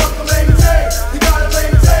 motherfucker, maintain. You gotta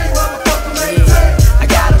maintain, motherfucker, maintain. I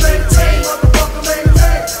gotta maintain, motherfucker,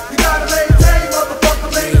 maintain. You gotta maintain, motherfucker,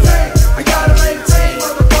 maintain. I gotta maintain,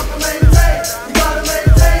 motherfucker, maintain. You gotta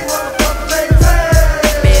maintain, motherfucker, maintain.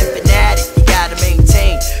 Man fanatic, you gotta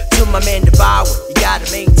maintain. To my man Devour, you gotta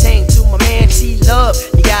maintain. To my man T-Love,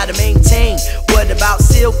 you gotta maintain. What about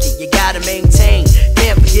Silky? You gotta maintain.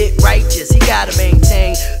 Can't forget Righteous, he gotta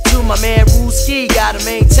maintain. To my man Ruski, gotta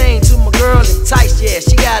maintain. To my girl Entice, yeah,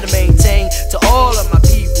 she gotta maintain. To all of my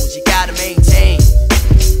peoples, you gotta maintain.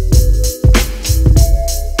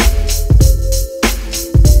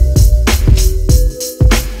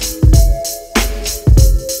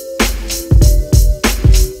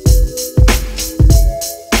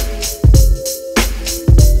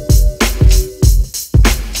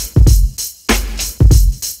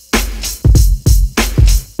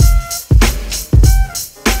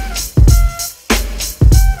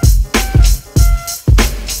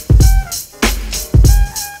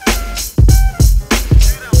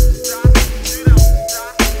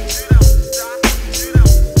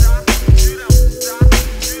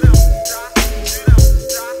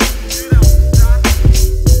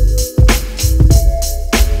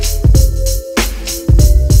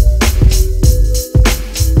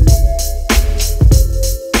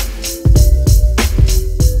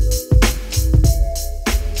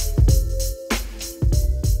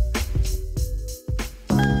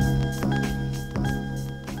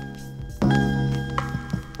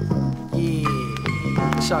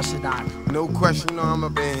 What's up, Sadat? No question, you know I'm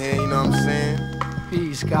up in here, you know what I'm saying?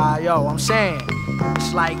 Peace, guy. Yo, I'm saying,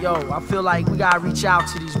 it's like, yo, I feel like we gotta reach out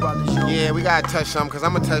to these brothers, yo. Yeah, we gotta touch something, cause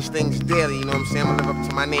I'ma touch things daily, you know what I'm saying? I'ma live up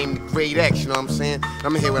to my name, the Great X, you know what I'm saying?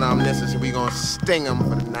 I'ma here with Omniscence, and we gonna sting them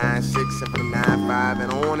for the 9-6 and for the 9-5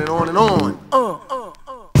 and on and on and on.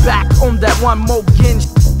 Back on that one more ginge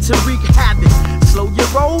to wreak havoc. Slow your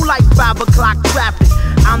roll like 5 o'clock traffic.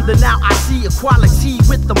 I'm the now I see equality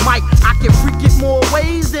with the mic. I can freak it more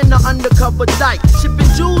ways than the undercover dyke. Shipping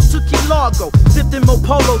jewels to Key Largo, dipped in more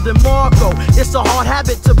polo than Margo. It's a hard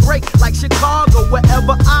habit to break like Chicago.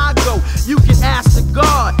 Wherever I go, you can ask the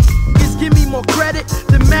God. Just give me more credit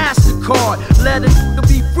than MasterCard. Let it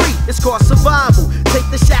be free, it's called survival. Take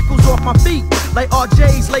the shackles off my feet like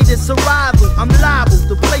RJ's latest arrival. I'm liable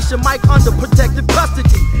to place your mic under protective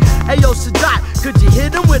custody. Ayo, Sadat, could you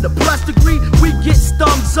hit him with a plus degree? We get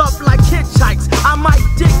thumbs up like hitchhikes. I might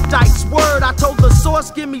dick dikes. Word, I told the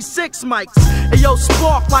source, give me 6 mics. Ayo,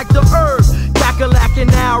 spark like the herb. Cackalack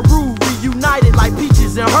and now rude, reunited like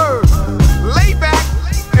peaches and herb. Lay back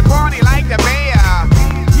and party like the mayor.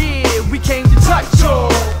 Yeah, we came to touch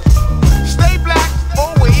y'all. Stay black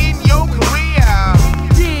over in your career.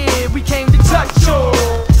 Yeah, we came to touch y'all.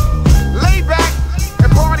 Lay back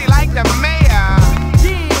and party like the mayor.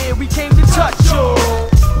 Yeah, we came to touch y'all.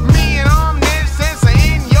 Me and Omniscence are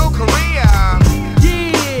in your career.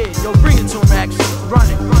 Yeah, yo, bring it to him, Max. Run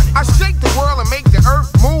it. I shake the world and make the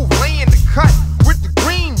earth move, laying the cut with the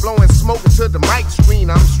green, blowing smoke into the mic screen.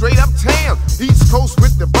 I'm straight uptown, East Coast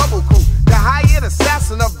with the bubble coat. The hired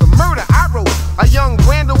assassin of the murder I wrote. A young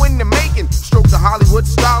Brando in the making, stroke the Hollywood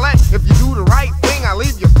starlet. If you do the right thing, I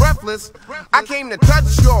leave you breathless. I came to touch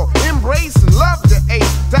your embrace and love the ace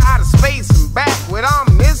to outer space and back with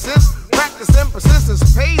Omniscence. Practice and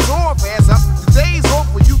persistence pays off, adds up the days off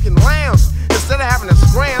where you can lounge instead of having to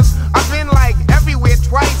scram. I've been like everywhere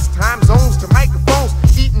twice, time zones to microphones,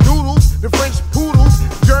 eating noodles, the French poodles,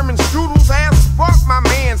 German strudels. I have sparked my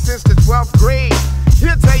man since the 12th grade.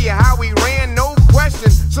 He'll tell you how we ran, no question.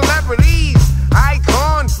 Celebrities,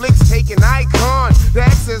 icon, flicks taking icon. The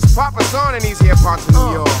ex is Papa's on in these here parts of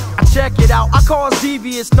New York. Check it out, I cause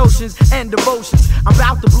devious notions and devotions. I'm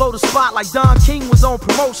about to blow the spot like Don King was on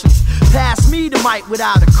promotions. Pass me the mic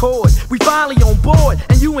without a cord. We finally on board,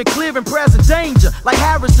 and you in clear and present danger like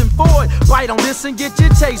Harrison Ford. Bite on this and get your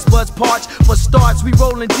taste buds parched. For starts, we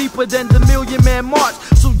rolling deeper than the Million Man March.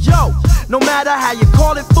 So yo, no matter how you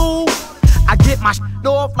call it, fool, I get my shit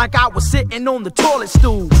off like I was sitting on the toilet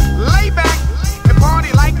stool. Lay back and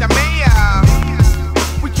party like the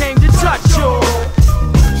mayor. We came to touch y'all.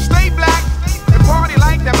 Stay black and party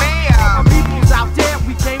like the mayor. My people's out there,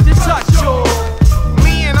 we came to touch y'all.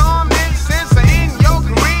 Me and Omniscence are in your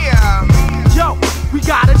career. Yo, we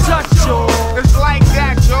gotta touch y'all. It's like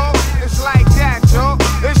that, yo. It's like that, yo.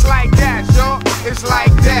 It's like that, yo. It's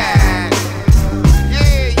like that.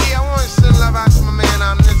 Yeah, I wanna send love out to my man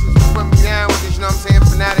Omniscence for putting me down with this, you know what I'm saying?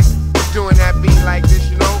 Fanatic doing that beat like this,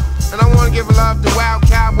 you know. And I wanna give love to Wild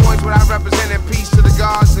Cowboys, what I represent, and peace to the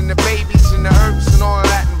gods and the babies and the herbs and all of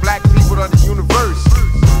that, and black people of the universe.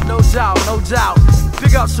 No doubt, no doubt.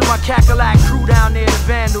 Big ups to my Cackalack crew down there, the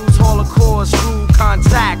Vandals, Holocaust, Rule,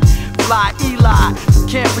 Contact, Fly Eli.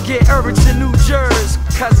 Can't forget Irvington, New Jersey,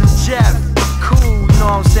 Cousin Jeff. Cool, you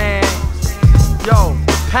know what I'm saying? Yo,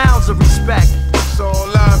 pounds of respect. It's all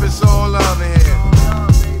love in here.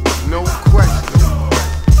 No question.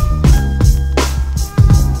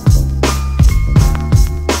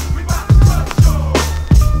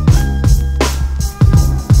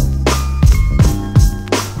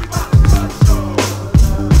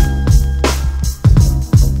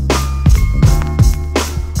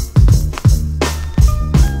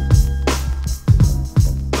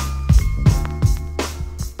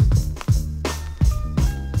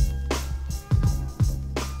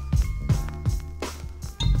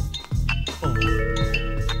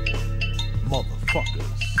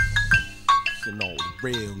 Motherfuckers, and all the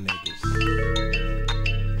real niggas.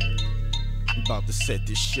 We about to set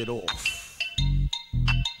this shit off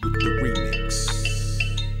with the remix.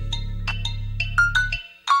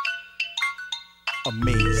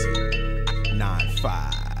 Amazin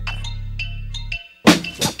 9-5.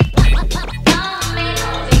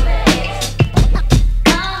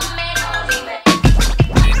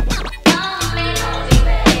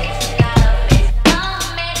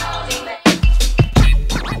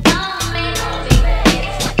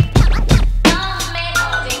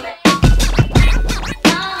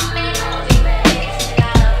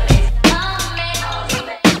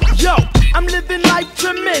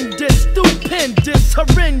 Tremendous, stupendous,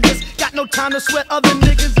 horrendous. Got got no time to sweat other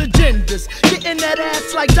niggas' agendas. Getting that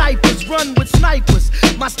ass like diapers, run with snipers.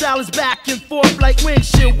 My style is back and forth like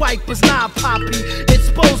windshield wipers. Nah, poppy,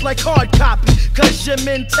 exposed like hard copy, cause your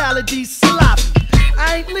mentality's sloppy.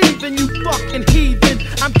 I ain't leaving you fucking heathen.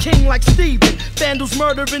 I'm king like Steven. Vandals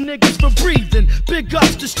murdering niggas for breathing. Big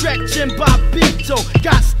ups to Stretch and Bobito.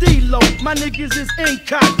 Got Stilo, my niggas is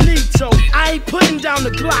incognito. I ain't putting down the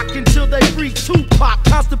Glock until they free Tupac.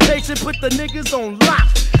 Constipation put the niggas on lock.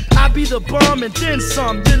 I be the bomb and then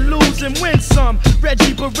some, then lose and win some.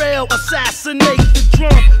 Reggie Burrell, assassinate the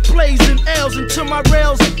drum. Blazing L's into my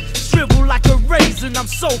rails, shrivel like a raisin. I'm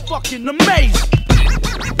so fucking amazing.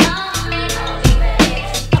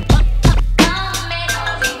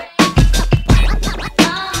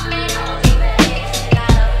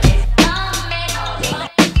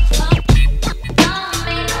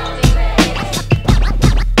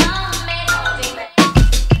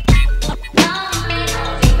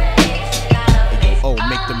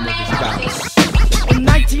 In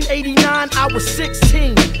 1989, I was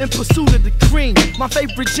 16, in pursuit of the cream. My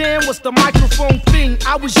favorite jam was the microphone fiend.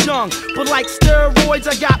 I was young, but like steroids,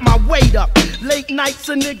 I got my weight up. Late nights,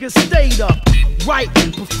 a nigga stayed up,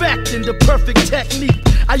 writing, perfecting the perfect technique.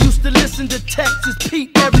 I used to listen to Texas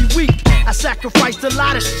Pete every week. I sacrificed a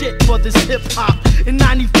lot of shit for this hip hop. In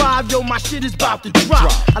 95, yo, my shit is about to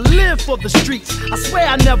drop. I live for the streets, I swear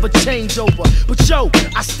I never change over. But yo,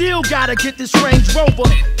 I still gotta get this Range Rover.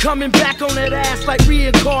 Coming back on that ass like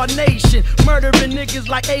reincarnation. Murdering niggas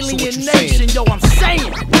like Alien Nation. Yo, I'm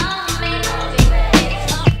saying.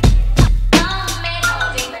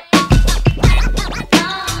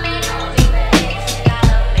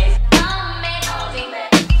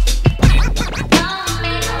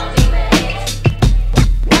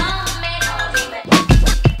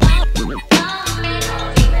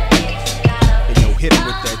 Hit him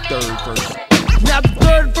with that third verse. Now the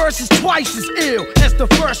third verse is twice as ill as the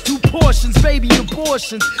first two portions. Baby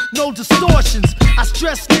abortions, no distortions. I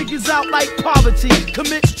stress niggas out like poverty.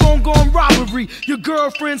 Commit strong arm robbery. Your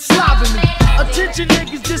girlfriend slobbing me. Attention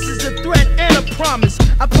niggas, this is a threat and a promise.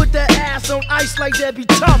 I put that ass on ice like Debbie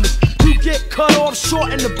Thomas. You get cut off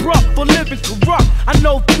short and abrupt for living corrupt. I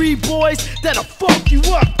know 3 boys that'll fuck you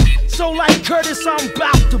up. So like Curtis, I'm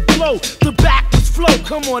about to blow. The backwards flow,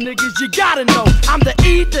 come on niggas, you gotta know. I'm the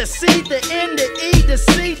E, the C, the N, the E, the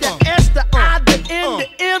C, the S, the I, the N, the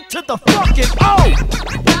M to the fucking O.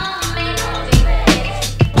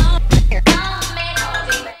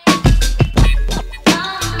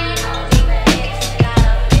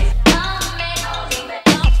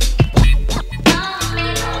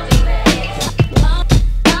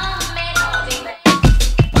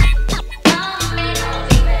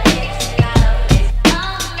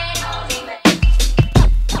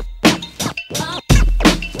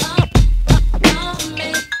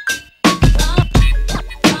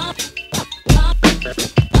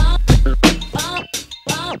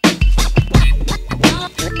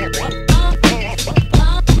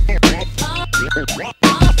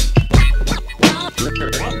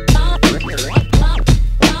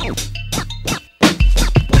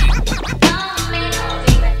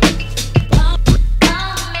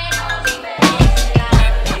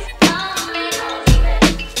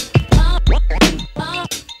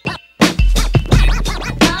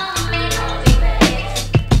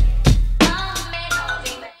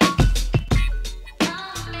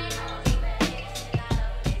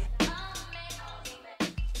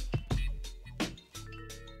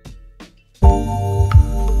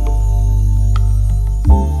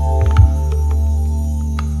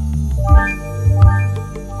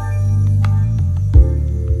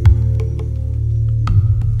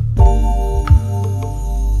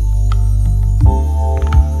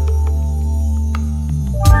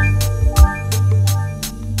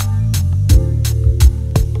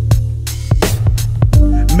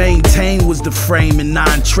 Maintain was the frame and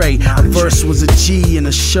entree. A verse was a G and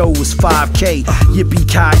a show was 5K.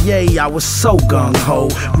 Yippee-ki-yay, I was so gung-ho.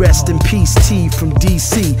 Rest in peace, T from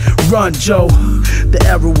DC. Run, Joe. The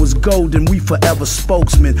era was golden, we forever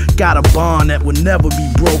spokesmen. Got a bond that will never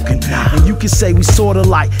be broken. And you can say we sorta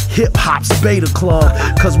like hip-hop's beta club,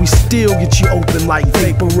 cause we still get you open like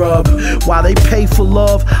Vapor Rub. While they pay for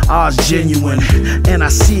love, ours genuine. And I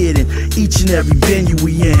see it in each and every venue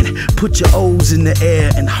we in. Put your O's in the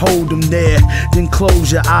air and hold them there. Then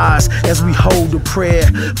close your eyes as we hold a prayer.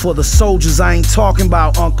 For the soldiers, I ain't talking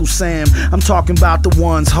about Uncle Sam. I'm talking about the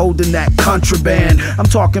ones holding that contraband. I'm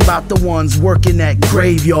talking about the ones working that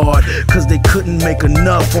graveyard, cause they couldn't make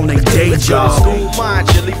enough on their day job. School mind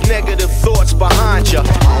you, leave negative thoughts behind you.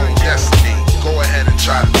 Destiny, go ahead and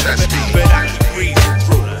try to test me. But I keep breezing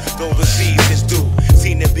through, though the seasons do.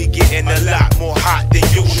 Seen the beginning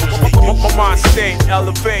mind state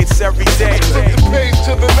elevates every day. Set the pace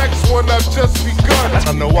to the next one I've just begun.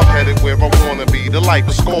 I know I'm headed where I wanna be. The life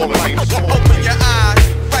is calling me. Open your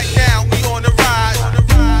eyes, right now we on the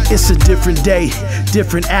rise. It's a different day,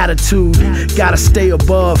 different attitude. Gotta stay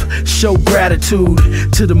above, show gratitude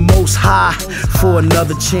to the Most High for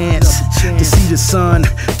another chance to see the sun.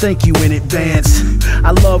 Thank you in advance.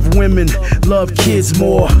 I love women, love kids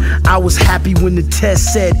more. I was happy when the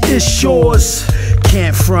test said it's yours.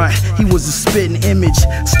 Can't front, he was a spitting image.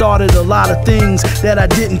 Started a lot of things that I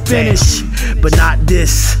didn't finish, but not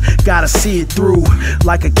this. Gotta see it through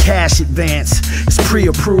like a cash advance. It's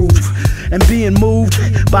pre-approved. And being moved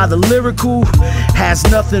by the lyrical has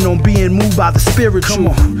nothing on being moved by the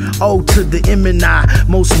spiritual. Oh, to the Gemini,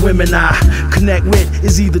 most women I connect with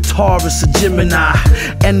is either Taurus or Gemini.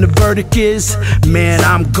 And the verdict is, man,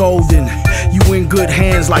 I'm golden. You in good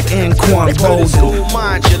hands like Anquan Bolden.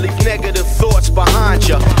 Mind you, leave negative thoughts behind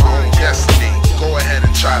you. Destiny, go ahead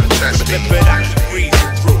and try to test me. But I keep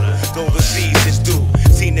breathing through, though the seasons do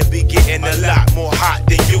seem to be getting a lot more hot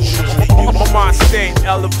than usual. My mind state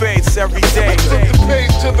elevates every day. Set the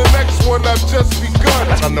pace to the next one I've just begun.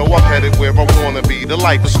 I know I'm headed where I wanna be. The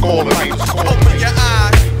life is calling me. Open your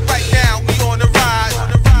eyes,